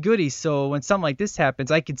goody. So when something like this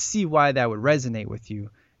happens, I could see why that would resonate with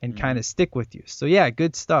you and kind of stick with you. So yeah,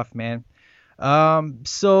 good stuff, man.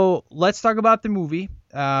 So let's talk about the movie,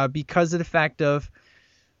 because of the fact of,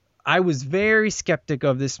 I was very skeptic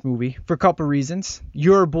of this movie for a couple reasons.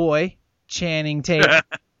 Your boy, Channing Tatum,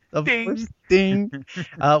 of course,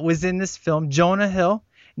 was in this film. Jonah Hill.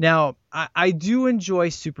 Now, I do enjoy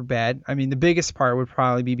Superbad. I mean, the biggest part would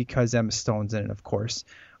probably be because Emma Stone's in it, of course.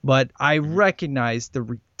 But I recognize the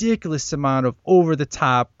ridiculous amount of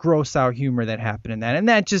over-the-top, gross-out humor that happened in that. And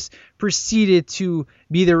that just proceeded to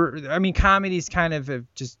be comedies kind of have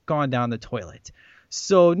just gone down the toilet.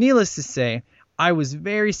 So, needless to say, I was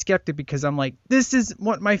very skeptic, because I'm like, this is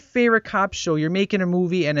what my favorite cop show. You're making a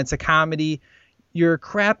movie and it's a comedy. You're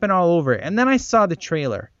crapping all over it. And then I saw the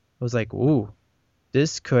trailer. I was like, ooh,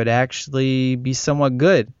 this could actually be somewhat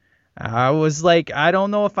good. I was like, I don't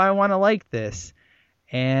know if I want to like this.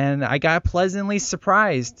 And I got pleasantly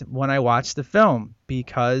surprised when I watched the film,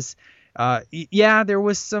 because, there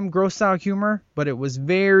was some gross out humor, but it was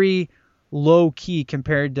very low key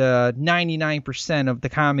compared to 99% of the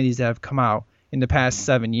comedies that have come out in the past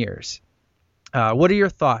 7 years. What are your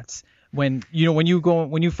thoughts when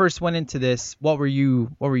you first went into this? What were you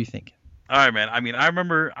thinking? All right, man. I mean, I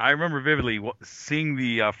remember vividly seeing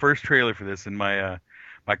the first trailer for this, and my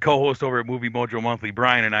co-host over at Movie Mojo Monthly,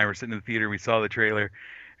 Brian, and I were sitting in the theater. We saw the trailer,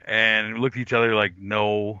 and we looked at each other like,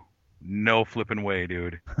 no flipping way,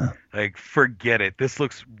 dude. Like, forget it. This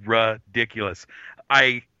looks ridiculous.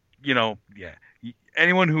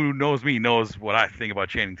 Anyone who knows me knows what I think about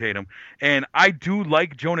Channing Tatum, and I do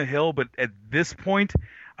like Jonah Hill, but at this point,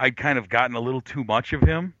 I'd kind of gotten a little too much of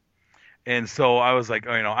him. And so I was like,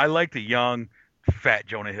 I like the young, fat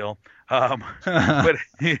Jonah Hill. But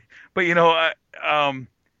yeah, I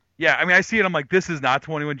mean, I see it. I'm like, this is not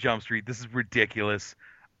 21 Jump Street. This is ridiculous.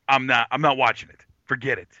 I'm not watching it.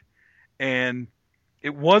 Forget it. And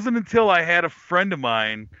it wasn't until I had a friend of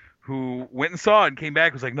mine who went and saw it and came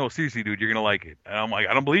back and was like, no, seriously, dude, you're going to like it. And I'm like,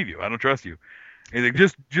 I don't believe you. I don't trust you. And he's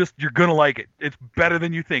like, just, you're going to like it. It's better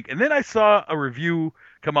than you think. And then I saw a review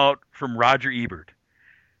come out from Roger Ebert.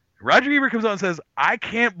 Roger Ebert comes out and says, I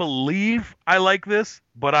can't believe I like this,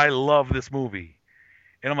 but I love this movie.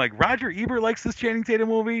 And I'm like, Roger Ebert likes this Channing Tatum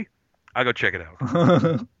movie? I'll go check it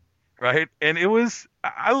out. Right? And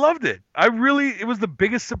I loved it. It was the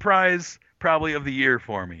biggest surprise probably of the year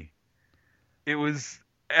for me. It was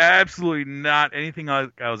absolutely not anything I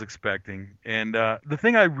was expecting. And the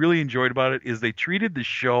thing I really enjoyed about it is they treated the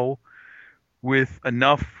show with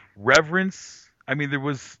enough reverence. I mean, there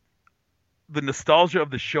was the nostalgia of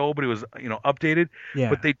the show, but it was updated. Yeah.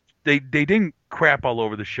 But they didn't crap all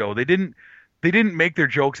over the show. They didn't make their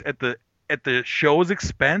jokes at the show's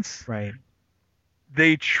expense. Right.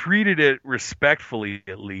 They treated it respectfully,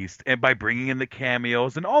 at least, and by bringing in the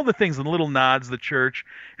cameos and all the things and little nods to the church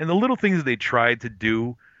and the little things they tried to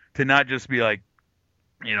do to not just be like,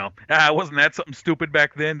 wasn't that something stupid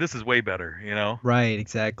back then? This is way better, Right,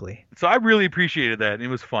 exactly. So I really appreciated that, and it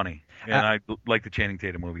was funny. And I like the Channing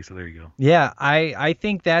Tatum movie, so there you go. Yeah, I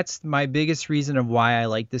think that's my biggest reason of why I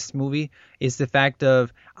like this movie is the fact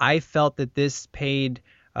of I felt that this paid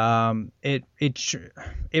it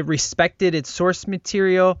respected its source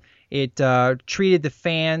material. It treated the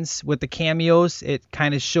fans with the cameos. It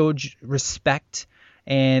kind of showed respect.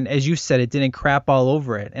 And as you said, it didn't crap all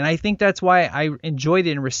over it. And I think that's why I enjoyed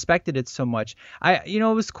it and respected it so much. It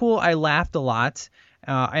was cool. I laughed a lot.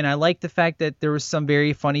 And I like the fact that there was some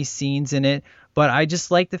very funny scenes in it, but I just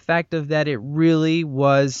like the fact of that it really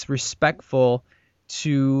was respectful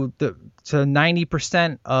to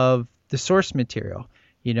 90% of the source material.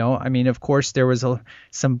 I mean, of course, there was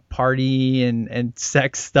some party and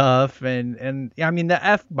sex stuff, and I mean, the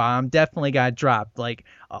F-bomb definitely got dropped, like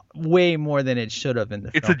way more than it should have in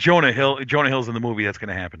the film. It's a Jonah Hill's in the movie. That's going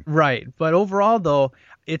to happen. Right, but overall, though,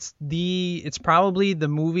 it's probably the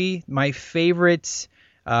movie, my favorite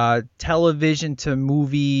television to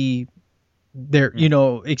movie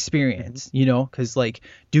experience, because like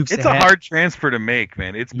Dukes. It's a hard transfer to make,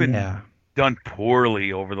 man. It's been done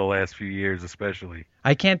poorly over the last few years, especially.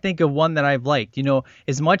 I can't think of one that I've liked.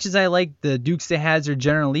 As much as I like the Dukes of Hazzard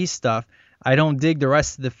General Lee stuff, I don't dig the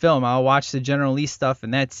rest of the film. I'll watch the General Lee stuff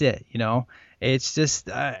and that's it. It's just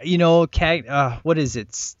what is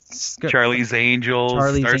it? Charlie's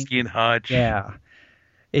Angels, Starsky and Hutch. Yeah.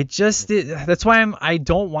 That's why I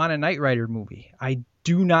don't want a Knight Rider movie. I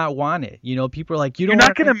do not want it. People are like, you're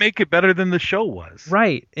not going to make it better than the show was.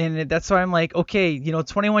 Right. And that's why I'm like, okay,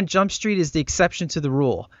 21 Jump Street is the exception to the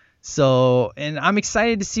rule. So, and I'm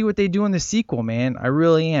excited to see what they do in the sequel, man. I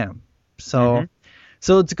really am. So,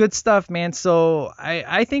 So it's good stuff, man. So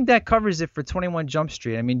I think that covers it for 21 Jump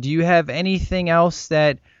Street. I mean, do you have anything else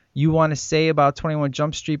that you want to say about 21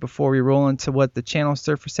 Jump Street before we roll into what the channel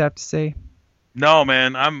surfers have to say? No,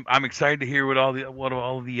 man. I'm excited to hear what all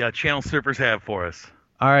the channel surfers have for us.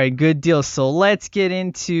 All right, good deal. So let's get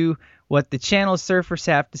into what the channel surfers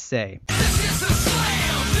have to say. This is the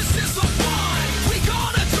slam. This is the one. We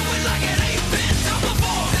gonna do it like it ain't been done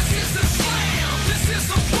before. This is the slam. This is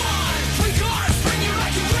the one. We gonna spring you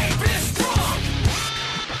like you ain't been sprung.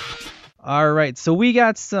 All right, so we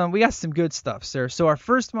got some good stuff, sir. So our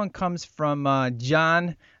first one comes from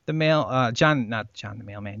John the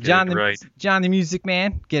Music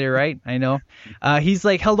Man. Get it right, I know. He's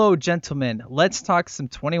like, hello, gentlemen. Let's talk some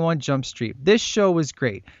 21 Jump Street. This show was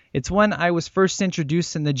great. It's when I was first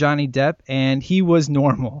introduced into Johnny Depp, and he was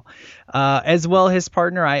normal. As well, his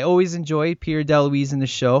partner, I always enjoyed Peter DeLuise in the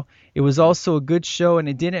show. It was also a good show, and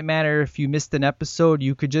it didn't matter if you missed an episode.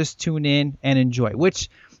 You could just tune in and enjoy, which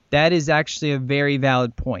that is actually a very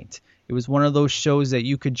valid point. It was one of those shows that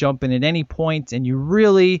you could jump in at any point and you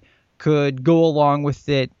really could go along with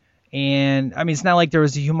it. And I mean, it's not like there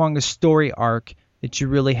was a humongous story arc that you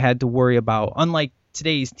really had to worry about, unlike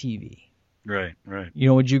today's TV. Right.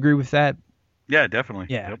 Would you agree with that? Yeah, definitely.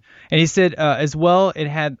 Yeah. Yep. And he said, as well, it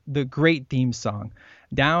had the great theme song,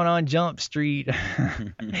 Down on Jump Street.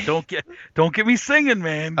 Don't get me singing,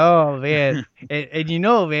 man. Oh, man. and you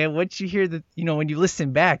know, man, once you hear when you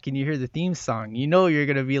listen back and you hear the theme song, you know you're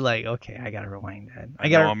going to be like, okay, I got to rewind that.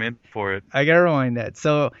 I'm in for it. I got to rewind that.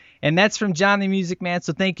 So, and that's from John the Music Man.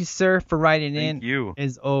 So thank you, sir, for writing in. Thank you.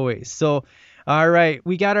 As always. So, all right,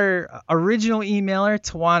 we got our original emailer,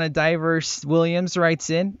 Tawana Divers Williams,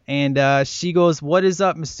 writes in, and she goes, "What is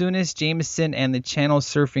up, Masunis, Jameson, and the Channel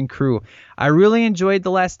Surfing crew? I really enjoyed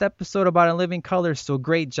the last episode about In Living Color, so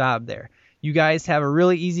great job there. You guys have a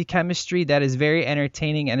really easy chemistry that is very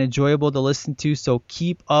entertaining and enjoyable to listen to, so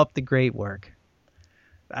keep up the great work."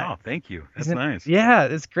 Oh, thank you. That's nice. Yeah,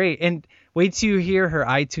 that's great. And wait till you hear her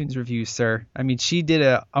iTunes review, sir. I mean, she did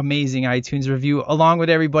an amazing iTunes review along with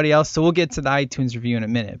everybody else. So we'll get to the iTunes review in a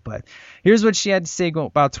minute. But here's what she had to say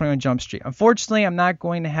about 21 Jump Street. "Unfortunately, I'm not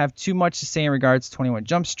going to have too much to say in regards to 21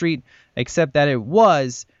 Jump Street, except that it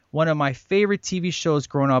was one of my favorite TV shows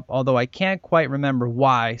growing up, although I can't quite remember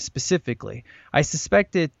why specifically. I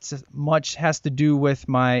suspect it much has to do with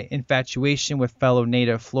my infatuation with fellow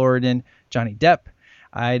native Floridan Johnny Depp.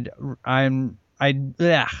 I'd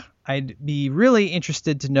be really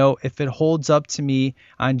interested to know if it holds up to me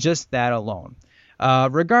on just that alone.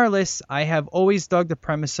 Regardless, I have always dug the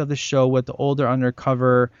premise of the show with the older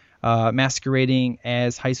undercover masquerading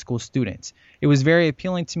as high school students. It was very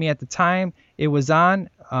appealing to me at the time it was on,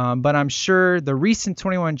 but I'm sure the recent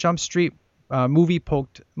 21 Jump Street movie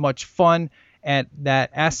poked much fun at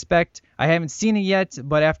that aspect. I haven't seen it yet,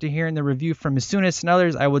 but after hearing the review from Masunis and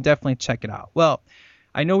others, I will definitely check it out." Well,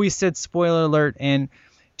 I know we said spoiler alert, and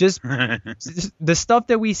just the stuff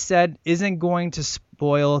that we said isn't going to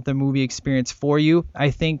spoil the movie experience for you.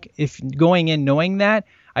 I think if going in knowing that,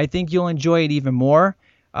 I think you'll enjoy it even more.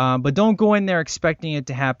 But don't go in there expecting it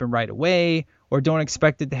to happen right away, or don't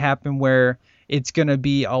expect it to happen where it's going to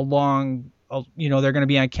be they're going to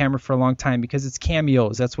be on camera for a long time, because it's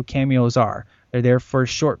cameos. That's what cameos are. They're there for a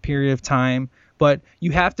short period of time. But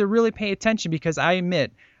you have to really pay attention, because I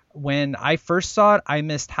admit, when I first saw it, I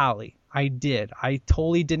missed Holly. I did. I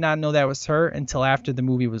totally did not know that was her until after the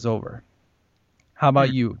movie was over. How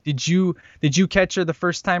about you? Did you catch her the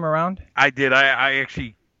first time around? I did. I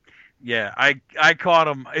actually, yeah, I caught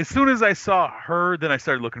them. As soon as I saw her, then I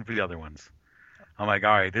started looking for the other ones. I'm like,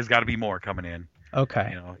 all right, there's got to be more coming in.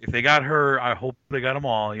 Okay. If they got her, I hope they got them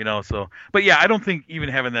all, so. But yeah, I don't think even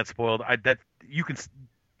having that spoiled, that you can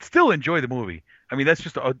still enjoy the movie. I mean, that's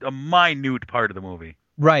just a minute part of the movie.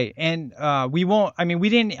 Right. And we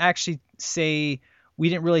didn't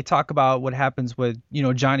really talk about what happens with,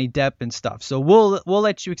 Johnny Depp and stuff. So we'll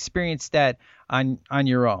let you experience that on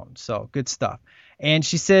your own. So good stuff. And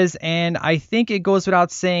she says, and I think it goes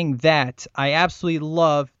without saying that I absolutely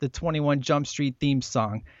love the 21 Jump Street theme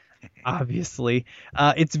song. Obviously,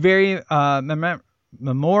 it's very memorable.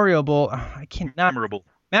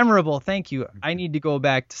 Memorable. Thank you. I need to go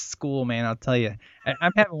back to school, man. I'll tell you,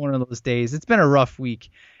 I'm having one of those days. It's been a rough week.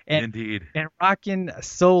 Indeed. And rockin',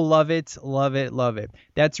 so love it.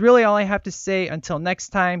 That's really all I have to say. Until next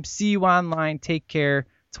time, see you online. Take care.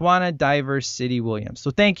 Tawana Divers City Williams.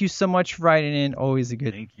 So thank you so much for writing in. Always a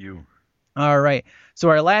good. Thank you. All right. So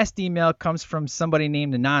our last email comes from somebody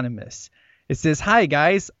named Anonymous. It says, "Hi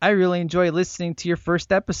guys, I really enjoy listening to your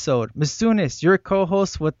first episode. Masunis, your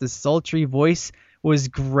co-host with the sultry voice was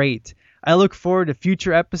great. I look forward to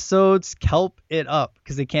future episodes. Kelp it up,"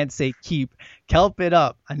 because they can't say keep. Kelp it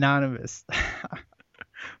up, Anonymous.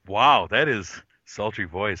 Wow, that is sultry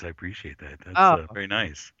voice. I appreciate that. That's very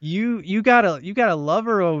nice. You got a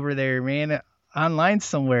lover over there, man, online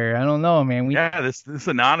somewhere. I don't know, man. Yeah, this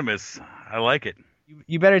Anonymous. I like it.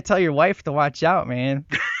 You better tell your wife to watch out, man.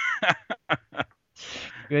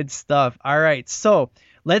 Good stuff. All right, so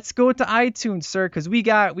let's go to iTunes, sir, because we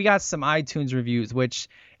got some iTunes reviews, which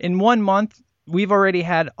in 1 month we've already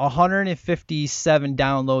had 157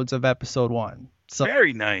 downloads of episode 1. So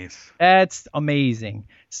very nice. That's amazing.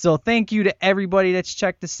 So thank you to everybody that's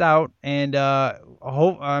checked us out, and I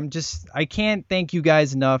can't thank you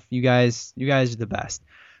guys enough. You guys are the best.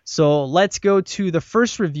 So let's go to the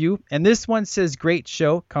first review, and this one says, "Great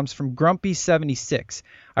show," comes from Grumpy76.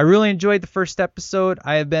 "I really enjoyed the first episode.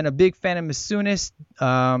 I have been a big fan of Masunis.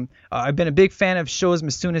 I've been a big fan of shows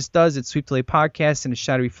Masunis does at Sweep Delay Podcast and A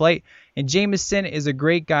Shadowy Flight, and Jameson is a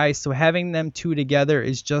great guy, so having them two together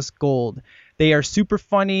is just gold. They are super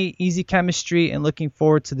funny, easy chemistry, and looking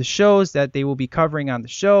forward to the shows that they will be covering on the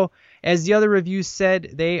show. As the other reviews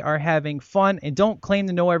said, they are having fun and don't claim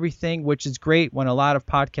to know everything, which is great when a lot of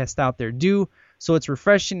podcasts out there do. So it's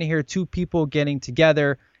refreshing to hear two people getting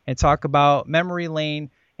together and talk about memory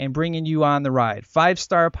lane and bringing you on the ride.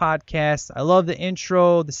 5-star podcast. I love the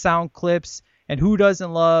intro, the sound clips, and who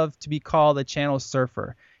doesn't love to be called a channel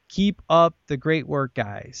surfer? Keep up the great work,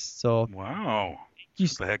 guys. So wow,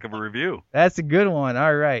 that's a heck of a review. That's a good one.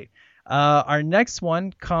 All right. Our next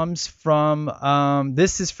one comes from,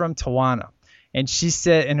 this is from Tawana. And she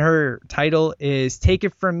said, and her title is Take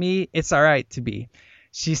It From Me, It's All Right to Be.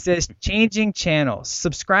 She says, changing channels.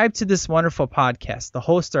 Subscribe to this wonderful podcast. The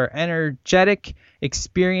hosts are energetic,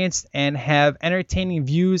 experienced, and have entertaining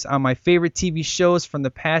views on my favorite TV shows from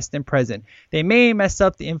the past and present. They may mess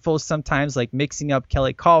up the info sometimes, like mixing up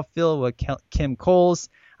Kelly Caulfield with Kim Coles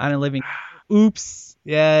on a living. Oops.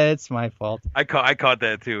 Yeah, it's my fault. I caught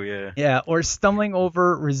that too, yeah. Yeah, or stumbling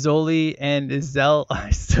over Rizzoli and Izelle. I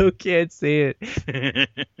still can't say it.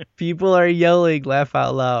 People are yelling, laugh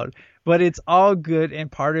out loud. But it's all good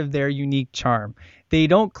and part of their unique charm. They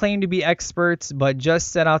don't claim to be experts, but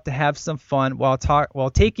just set out to have some fun while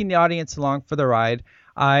taking the audience along for the ride.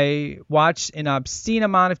 I watch an obscene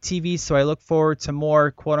amount of TV, so I look forward to more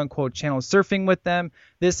quote-unquote channel surfing with them.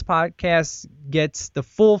 This podcast gets the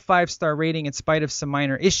full 5-star rating in spite of some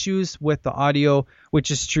minor issues with the audio, which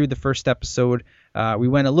is true the first episode. We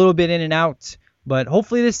went a little bit in and out, but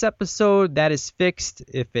hopefully this episode that is fixed.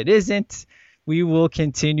 If it isn't, we will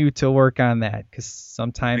continue to work on that because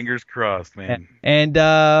sometimes. Fingers crossed, man. And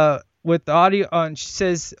with the audio, she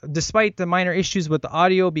says, despite the minor issues with the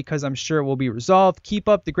audio, because I'm sure it will be resolved, keep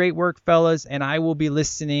up the great work, fellas, and I will be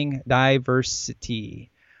listening.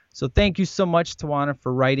 Diversity. So thank you so much, Tawana,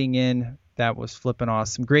 for writing in. That was flipping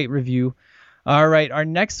awesome. Great review. All right, our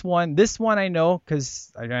next one. This one I know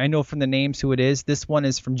because I know from the names who it is. This one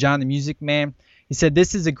is from John the Music Man. He said,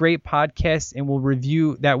 this is a great podcast and will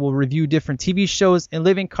review different TV shows. In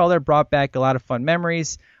Living Color brought back a lot of fun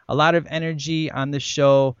memories, a lot of energy on the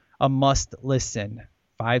show, a must listen.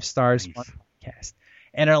 5 stars, nice. Podcast.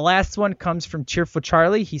 And our last one comes from Cheerful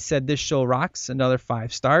Charlie. He said, this show rocks, another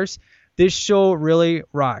 5 stars. This show really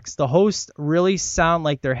rocks. The hosts really sound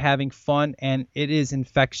like they're having fun and it is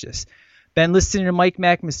infectious. Been listening to Mike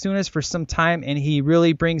Masunas for some time, and he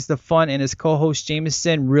really brings the fun, and his co-host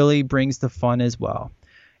Jameson really brings the fun as well.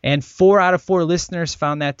 And 4 out of 4 listeners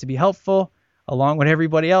found that to be helpful, along with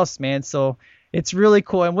everybody else, man. So it's really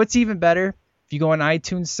cool. And what's even better, if you go on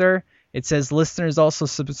iTunes, sir, it says listeners also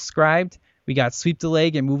subscribed. We got Sweep the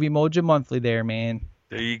Leg and Movie Mojo Monthly there, man.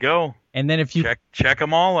 There you go. And then if you check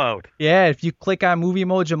them all out. Yeah, if you click on Movie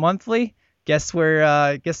Mojo Monthly, guess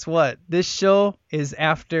what? This show is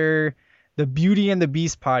after the Beauty and the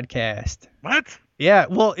Beast podcast. What? Yeah,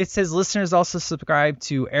 well, it says listeners also subscribe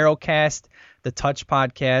to Aerocast, the Touch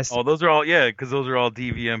podcast. Oh, those are all, yeah, because those are all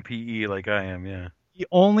DVMPE like I am, yeah. The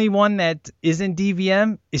only one that isn't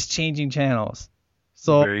DVM is Changing Channels.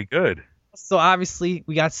 So very good. So obviously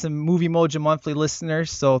we got some Movie Mojo Monthly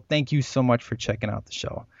listeners, so thank you so much for checking out the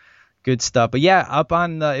show. Good stuff. But yeah, up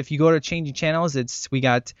on the, if you go to Changing Channels, we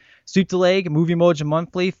got Sweep the Leg, Movie Mojo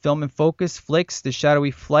Monthly, Film and Focus, Flicks, The Shadowy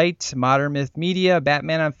Flight, Modern Myth Media,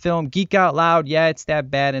 Batman on Film, Geek Out Loud, Yeah, It's That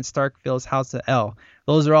Bad, and Starkville's House of L.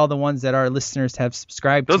 Those are all the ones that our listeners have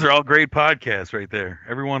subscribed to. Those are all great podcasts right there.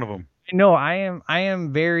 Every one of them. No, I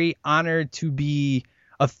am very honored to be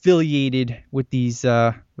affiliated with these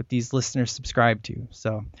listeners subscribed to.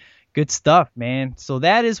 So good stuff, man. So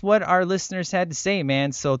that is what our listeners had to say,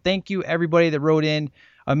 man. So thank you, everybody that wrote in.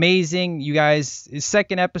 Amazing. You guys,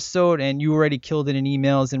 second episode, and you already killed it in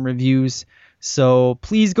emails and reviews. So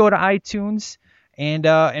please go to iTunes and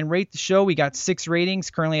rate the show. We got 6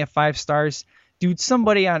 ratings, currently at 5 stars. Dude,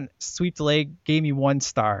 somebody on Sweep the Leg gave me 1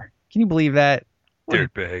 star. Can you believe that?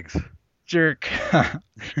 Dirtbags. Jerk.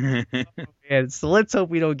 Yeah, so let's hope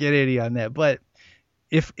we don't get any on that. But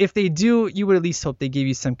if they do, you would at least hope they give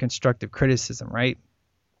you some constructive criticism, right?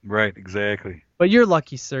 Right, exactly. But you're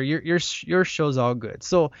lucky, sir. Your show's all good.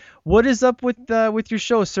 So what is up with your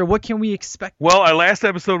show, sir? What can we expect? Well, our last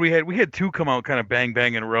episode we had 2 come out kind of bang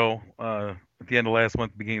in a row at the end of last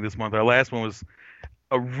month, beginning of this month. Our last one was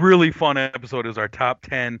a really fun episode. It was our top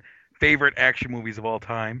 10 favorite action movies of all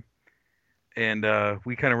time. And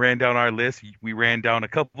we kind of ran down our list. We ran down a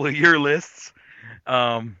couple of your lists.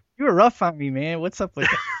 You were rough on me, man. What's up with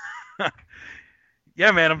that?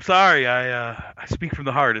 Yeah, man, I'm sorry. I speak from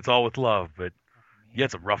the heart. It's all with love, but you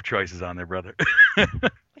had some rough choices on there, brother.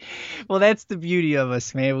 Well, that's the beauty of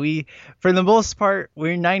us, man. We, for the most part,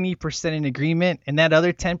 we're 90% in agreement, and that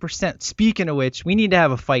other 10%. Speaking of which, we need to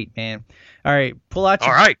have a fight, man. All right, pull out. All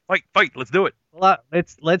right, fight. Let's do it.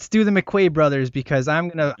 Let's do the McQuaid brothers, because I'm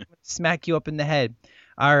gonna smack you up in the head.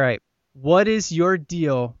 All right, what is your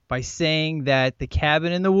deal by saying that The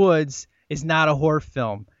Cabin in the Woods is not a horror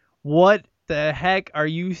film? What the heck are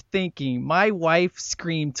you thinking? My wife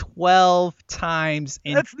screamed 12 times.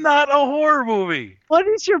 That's not a horror movie. What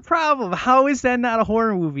is your problem? How is that not a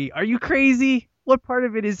horror movie? Are you crazy? What part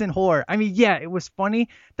of it isn't horror? I mean, yeah, it was funny.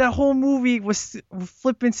 That whole movie was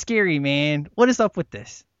flipping scary, man. What is up with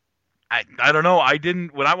this? I don't know.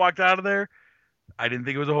 When I walked out of there, I didn't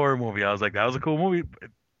think it was a horror movie. I was like, that was a cool movie.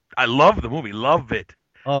 I love the movie. Love it.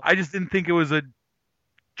 I just didn't think it was a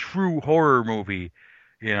true horror movie.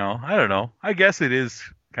 You know, I don't know. I guess it is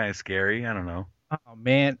kind of scary. I don't know. Oh,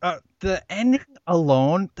 man. The ending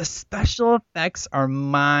alone, the special effects are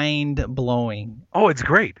mind-blowing. Oh, it's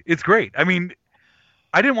great. It's great. I mean,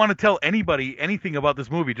 I didn't want to tell anybody anything about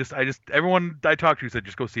this movie. Everyone I talked to said,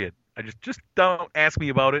 just go see it. Just don't ask me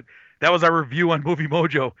about it. That was our review on Movie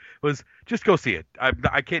Mojo, was just go see it.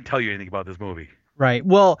 I can't tell you anything about this movie. Right.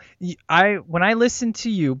 Well, when I listened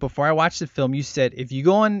to you before I watched the film, you said if you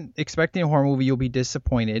go in expecting a horror movie, you'll be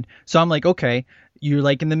disappointed. So I'm like, okay, you're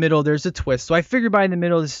like in the middle, there's a twist. So I figured by the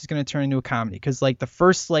middle, this is going to turn into a comedy because like the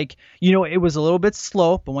first, like, you know, it was a little bit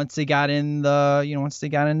slow, but once they got in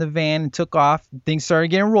the van and took off, things started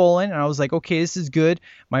getting rolling, and I was like, okay, this is good.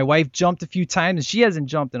 My wife jumped a few times, and she hasn't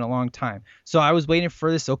jumped in a long time. So I was waiting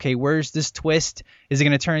for this. Okay, where's this twist? Is it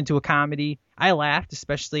going to turn into a comedy? I laughed,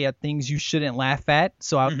 especially at things you shouldn't laugh at.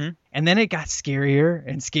 So and then it got scarier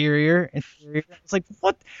and scarier and scarier. It's like,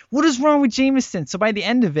 what is wrong with Jameson? So by the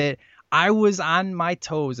end of it, I was on my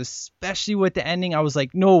toes, especially with the ending. I was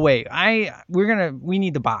like, no way. We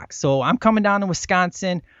need the box. So I'm coming down to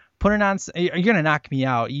Wisconsin, putting on. You're going to knock me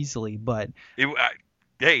out easily, but.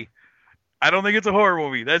 Hey, I don't think it's a horror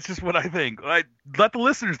movie. That's just what I think. Let the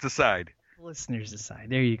listeners decide.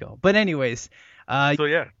 There you go. But anyways. So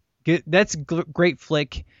yeah. That's great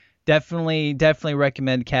flick. Definitely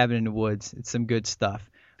recommend Cabin in the Woods. It's some good stuff.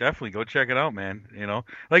 Definitely go check it out, man. You know,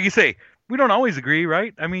 like you say, we don't always agree,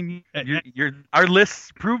 right? I mean, our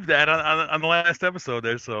lists proved that on the last episode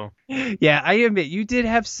there. So yeah, I admit you did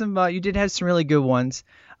have some really good ones.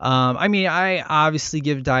 I mean, I obviously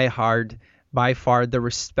give Die Hard by far the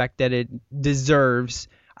respect that it deserves.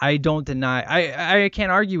 I don't deny. I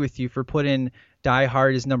can't argue with you for putting Die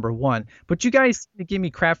Hard is number one, but you guys give me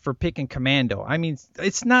crap for picking Commando. I mean,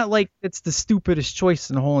 it's not like it's the stupidest choice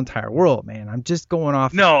in the whole entire world, man. I'm just going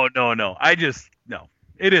off. No. No,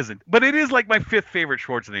 it isn't. But it is like my fifth favorite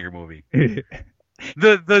Schwarzenegger movie.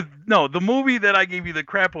 The movie that I gave you the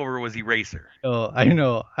crap over was Eraser. Oh, I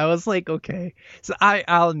know. I was like, okay. So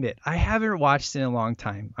I'll admit, I haven't watched it in a long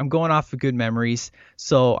time. I'm going off of good memories,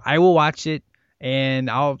 so I will watch it. And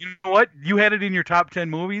You know what? You had it in your top 10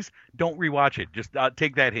 movies. Don't rewatch it. Just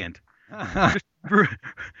take that hint. Just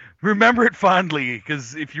remember it fondly,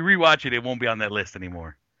 because if you rewatch it, it won't be on that list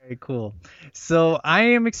anymore. Very cool. So I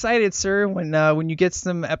am excited, sir, when you get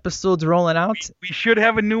some episodes rolling out. We should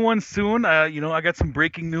have a new one soon. I got some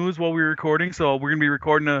breaking news while we were recording, so we're gonna be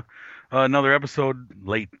recording another episode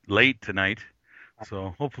late tonight.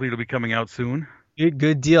 So hopefully it'll be coming out soon.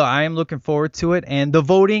 Good deal. I am looking forward to it. And the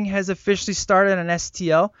voting has officially started on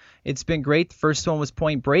STL. It's been great. The first one was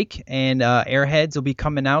Point Break, and Airheads will be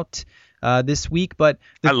coming out this week. But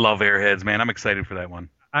I love Airheads, man. I'm excited for that one.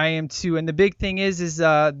 I am too. And the big thing is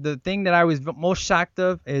the thing that I was most shocked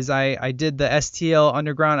of is I did the STL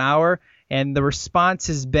Underground Hour, and the response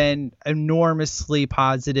has been enormously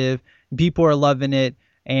positive. People are loving it.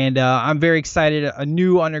 And I'm very excited. A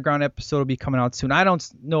new Underground episode will be coming out soon. I don't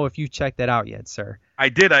know if you checked that out yet, sir. I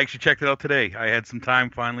did. I actually checked it out today. I had some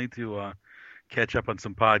time finally to catch up on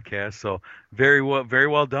some podcasts. So very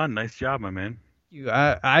well done. Nice job, my man.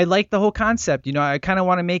 I like the whole concept. I kind of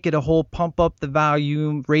want to make it a whole pump up the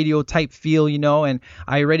volume radio type feel, and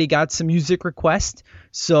I already got some music requests.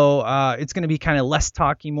 So it's going to be kind of less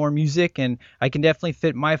talking, more music. And I can definitely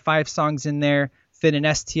fit my 5 songs in there. Fit an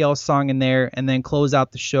STL song in there, and then close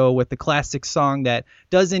out the show with the classic song that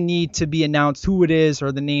doesn't need to be announced who it is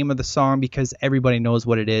or the name of the song because everybody knows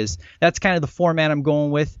what it is. That's kind of the format I'm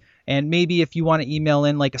going with. And maybe if you want to email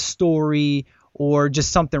in like a story or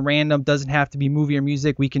just something random, doesn't have to be movie or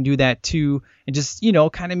music, we can do that too. And just,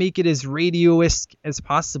 kind of make it as radio-esque as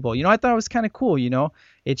possible. I thought it was kind of cool,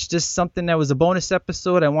 It's just something that was a bonus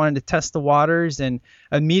episode. I wanted to test the waters, and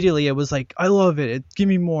immediately it was like, I love it. Give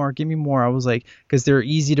me more. I was like, because they're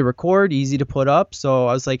easy to record, easy to put up. So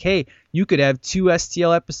I was like, hey, you could have 2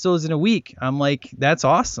 STL episodes in a week. I'm like, that's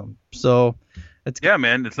awesome. So that's yeah,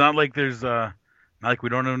 man. It's not like there's not like we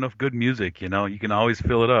don't have enough good music. You can always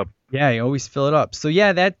fill it up. Yeah, you always fill it up. So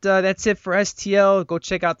yeah, that's it for STL. Go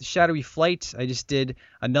check out the Shadowy Flight. I just did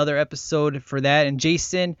another episode for that, and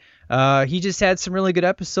Jason, he just had some really good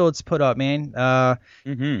episodes put up, man.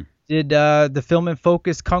 did the Film and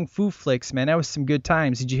Focus Kung Fu Flicks, man. That was some good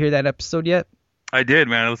times. Did you hear that episode yet? I did,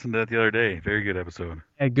 man. I listened to that the other day. Very good episode.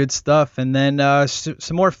 Yeah, good stuff. And then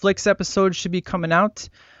some more Flicks episodes should be coming out.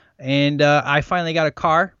 And I finally got a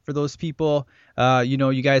car. For those people,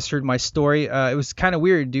 you guys heard my story. It was kind of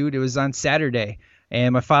weird, dude. It was on Saturday.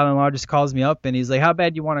 And my father-in-law just calls me up and he's like, how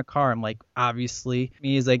bad do you want a car? I'm like, obviously.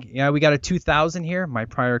 He's like, yeah, we got a 2000 here. My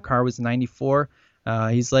prior car was 94.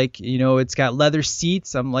 He's like, it's got leather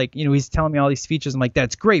seats. I'm like, he's telling me all these features. I'm like,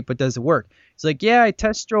 that's great, but does it work? He's like, yeah, I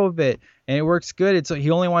test drove it and it works good. He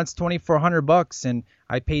only wants $2,400 and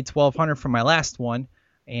I paid $1,200 for my last one.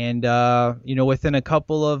 And, within a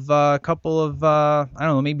couple of I don't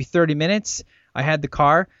know, maybe 30 minutes, I had the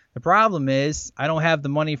car. The problem is I don't have the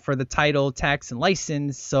money for the title, tax, and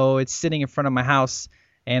license, so it's sitting in front of my house,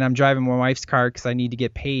 and I'm driving my wife's car because I need to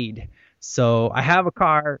get paid. So I have a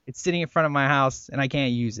car, it's sitting in front of my house, and I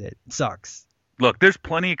can't use it. It sucks. Look, there's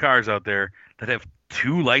plenty of cars out there that have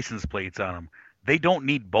 2 license plates on them. They don't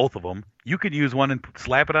need both of them. You could use one and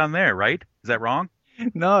slap it on there, right? Is that wrong?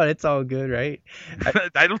 No, it's all good, right?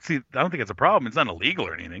 I don't think it's a problem. It's not illegal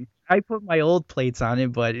or anything. I put my old plates on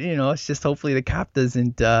it, but it's just hopefully the cop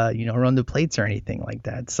doesn't run the plates or anything like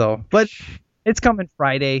that. So, but it's coming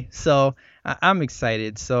Friday, so I'm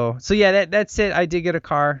excited. So yeah, that's it. I did get a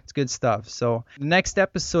car. It's good stuff. So the next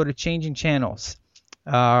episode of Changing Channels,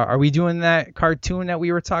 are we doing that cartoon that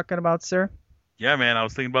we were talking about, sir? Yeah, man. I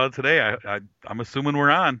was thinking about it today. I'm assuming we're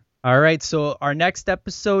on. All right, so our next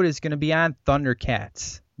episode is going to be on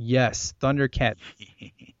Thundercats. Yes, Thundercats.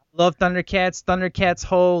 Love Thundercats. Thundercats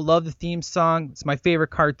Ho. Love the theme song. It's my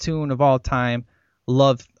favorite cartoon of all time. I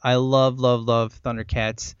love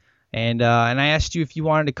Thundercats. And I asked you if you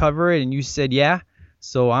wanted to cover it, and you said yeah.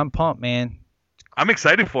 So I'm pumped, man. I'm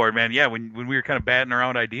excited for it, man. Yeah, when we were kind of batting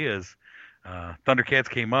around ideas, Thundercats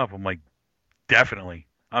came up. I'm like, definitely,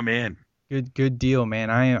 I'm in. Good deal, man.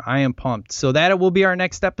 I am pumped. So that will be our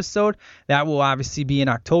next episode. That will obviously be in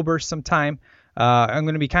October sometime. I'm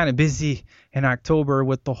going to be kind of busy in October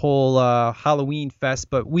with the whole Halloween fest,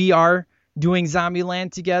 but we are doing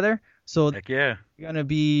Zombieland together. So heck yeah. It's going to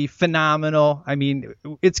be phenomenal. I mean,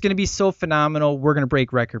 it's going to be so phenomenal. We're going to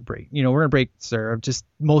break record break. We're going to break, sir, of just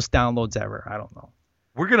most downloads ever. I don't know.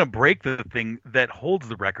 We're going to break the thing that holds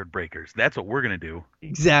the record breakers. That's what we're going to do.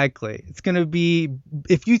 Exactly. It's going to be,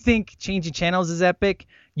 if you think Changing Channels is epic,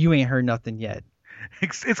 you ain't heard nothing yet.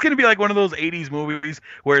 It's going to be like one of those 80s movies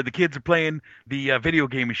where the kids are playing the video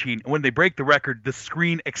game machine. And when they break the record, the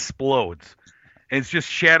screen explodes. And it's just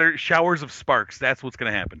showers of sparks. That's what's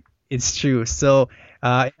going to happen. It's true. So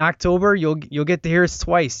in October, you'll get to hear us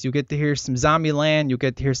twice. You'll get to hear some Zombieland. You'll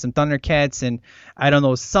get to hear some Thundercats. And I don't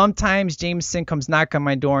know, sometimes Jameson comes knock on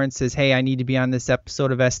my door and says, hey, I need to be on this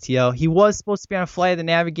episode of STL. He was supposed to be on Flight of the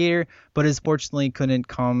Navigator, but unfortunately couldn't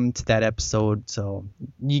come to that episode. So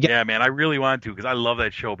yeah, man, I really wanted to because I love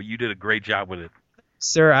that show, but you did a great job with it.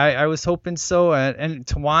 Sir, I was hoping so. And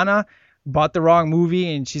Tawana bought the wrong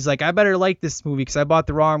movie, and she's like, I better like this movie because I bought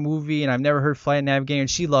the wrong movie and I've never heard Flight of the Navigator, and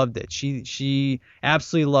she loved it. She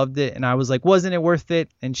absolutely loved it, and I was like, wasn't it worth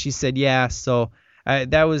it? And she said yeah. So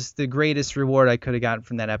that was the greatest reward I could have gotten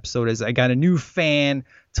from that episode, is I got a new fan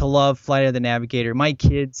to love Flight of the Navigator. My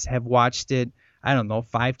kids have watched it, I don't know,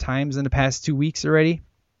 5 times in the past 2 weeks already.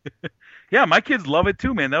 Yeah, my kids love it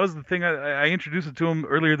too, man. That was the thing. I introduced it to them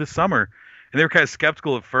earlier this summer, and they were kind of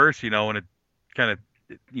skeptical at first, and it kind of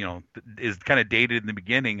is kind of dated in the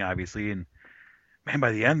beginning, obviously, and man,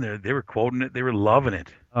 by the end they were quoting it, they were loving it.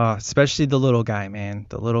 Especially the little guy, man.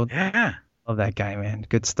 Yeah, love that guy, man.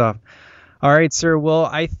 Good stuff. All right, sir. Well,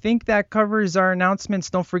 I think that covers our announcements.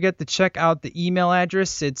 Don't forget to check out the email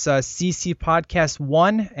address. It's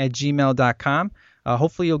ccpodcast1@gmail.com.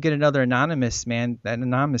 Hopefully you'll get another anonymous, man. That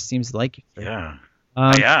anonymous seems to like you, sir.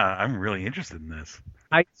 Yeah. I'm really interested in this.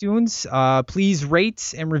 iTunes, please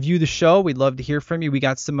rate and review the show. We'd love to hear from you. We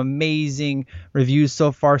got some amazing reviews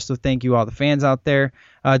so far, so thank you all the fans out there.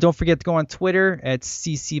 Don't forget to go on Twitter at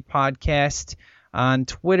CC Podcast on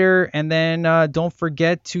Twitter, and then don't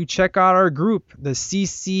forget to check out our group, the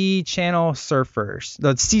CC Channel Surfers,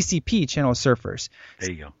 the CCP Channel Surfers.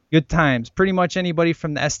 There you go. Good times. Pretty much anybody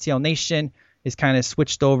from the STL Nation is kind of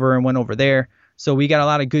switched over and went over there. So we got a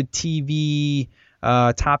lot of good TV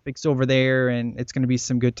topics over there, and it's going to be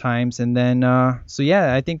some good times. And then so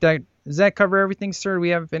yeah, I think does that cover everything, sir? Do we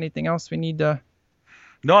have anything else we need to?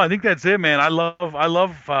 No, I think that's it, man. I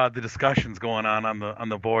love the discussions going on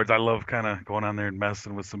the boards. I love kind of going on there and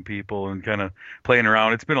messing with some people and kind of playing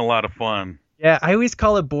around. It's been a lot of fun. Yeah, I always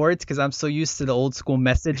call it boards because I'm so used to the old school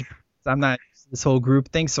message. I'm not used to this whole group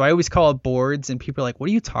thing, so I always call it boards, and people are like, what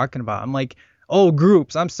are you talking about? I'm like, Oh,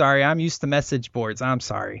 groups. I'm sorry. I'm used to message boards. I'm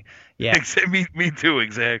sorry. Yeah. Me too.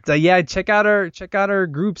 Exactly. So yeah, check out our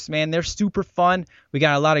groups, man. They're super fun. We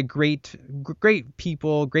got a lot of great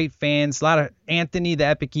people, great fans. A lot of Anthony, the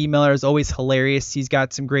Epic Emailer, is always hilarious. He's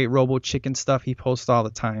got some great Robo Chicken stuff he posts all the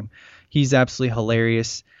time. He's absolutely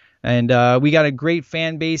hilarious. And we got a great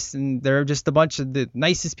fan base, and they're just a bunch of the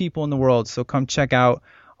nicest people in the world. So come check out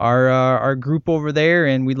our group over there,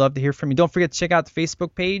 and we'd love to hear from you. Don't forget to check out the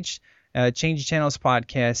Facebook page, Change Your Channels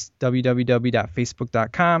Podcast,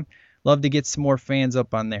 www.facebook.com. Love to get some more fans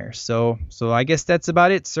up on there. So I guess that's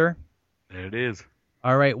about it, sir. There it is.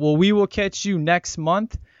 All right. Well, we will catch you next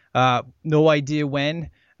month. No idea when,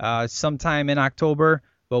 sometime in October,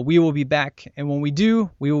 but we will be back. And when we do,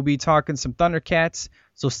 we will be talking some Thundercats.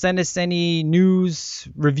 So send us any news,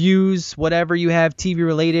 reviews, whatever you have TV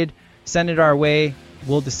related, send it our way.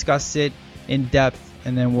 We'll discuss it in depth,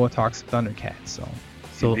 and then we'll talk some Thundercats.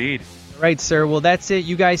 So Indeed. All right, sir. Well, that's it.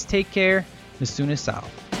 You guys take care. Masunas out.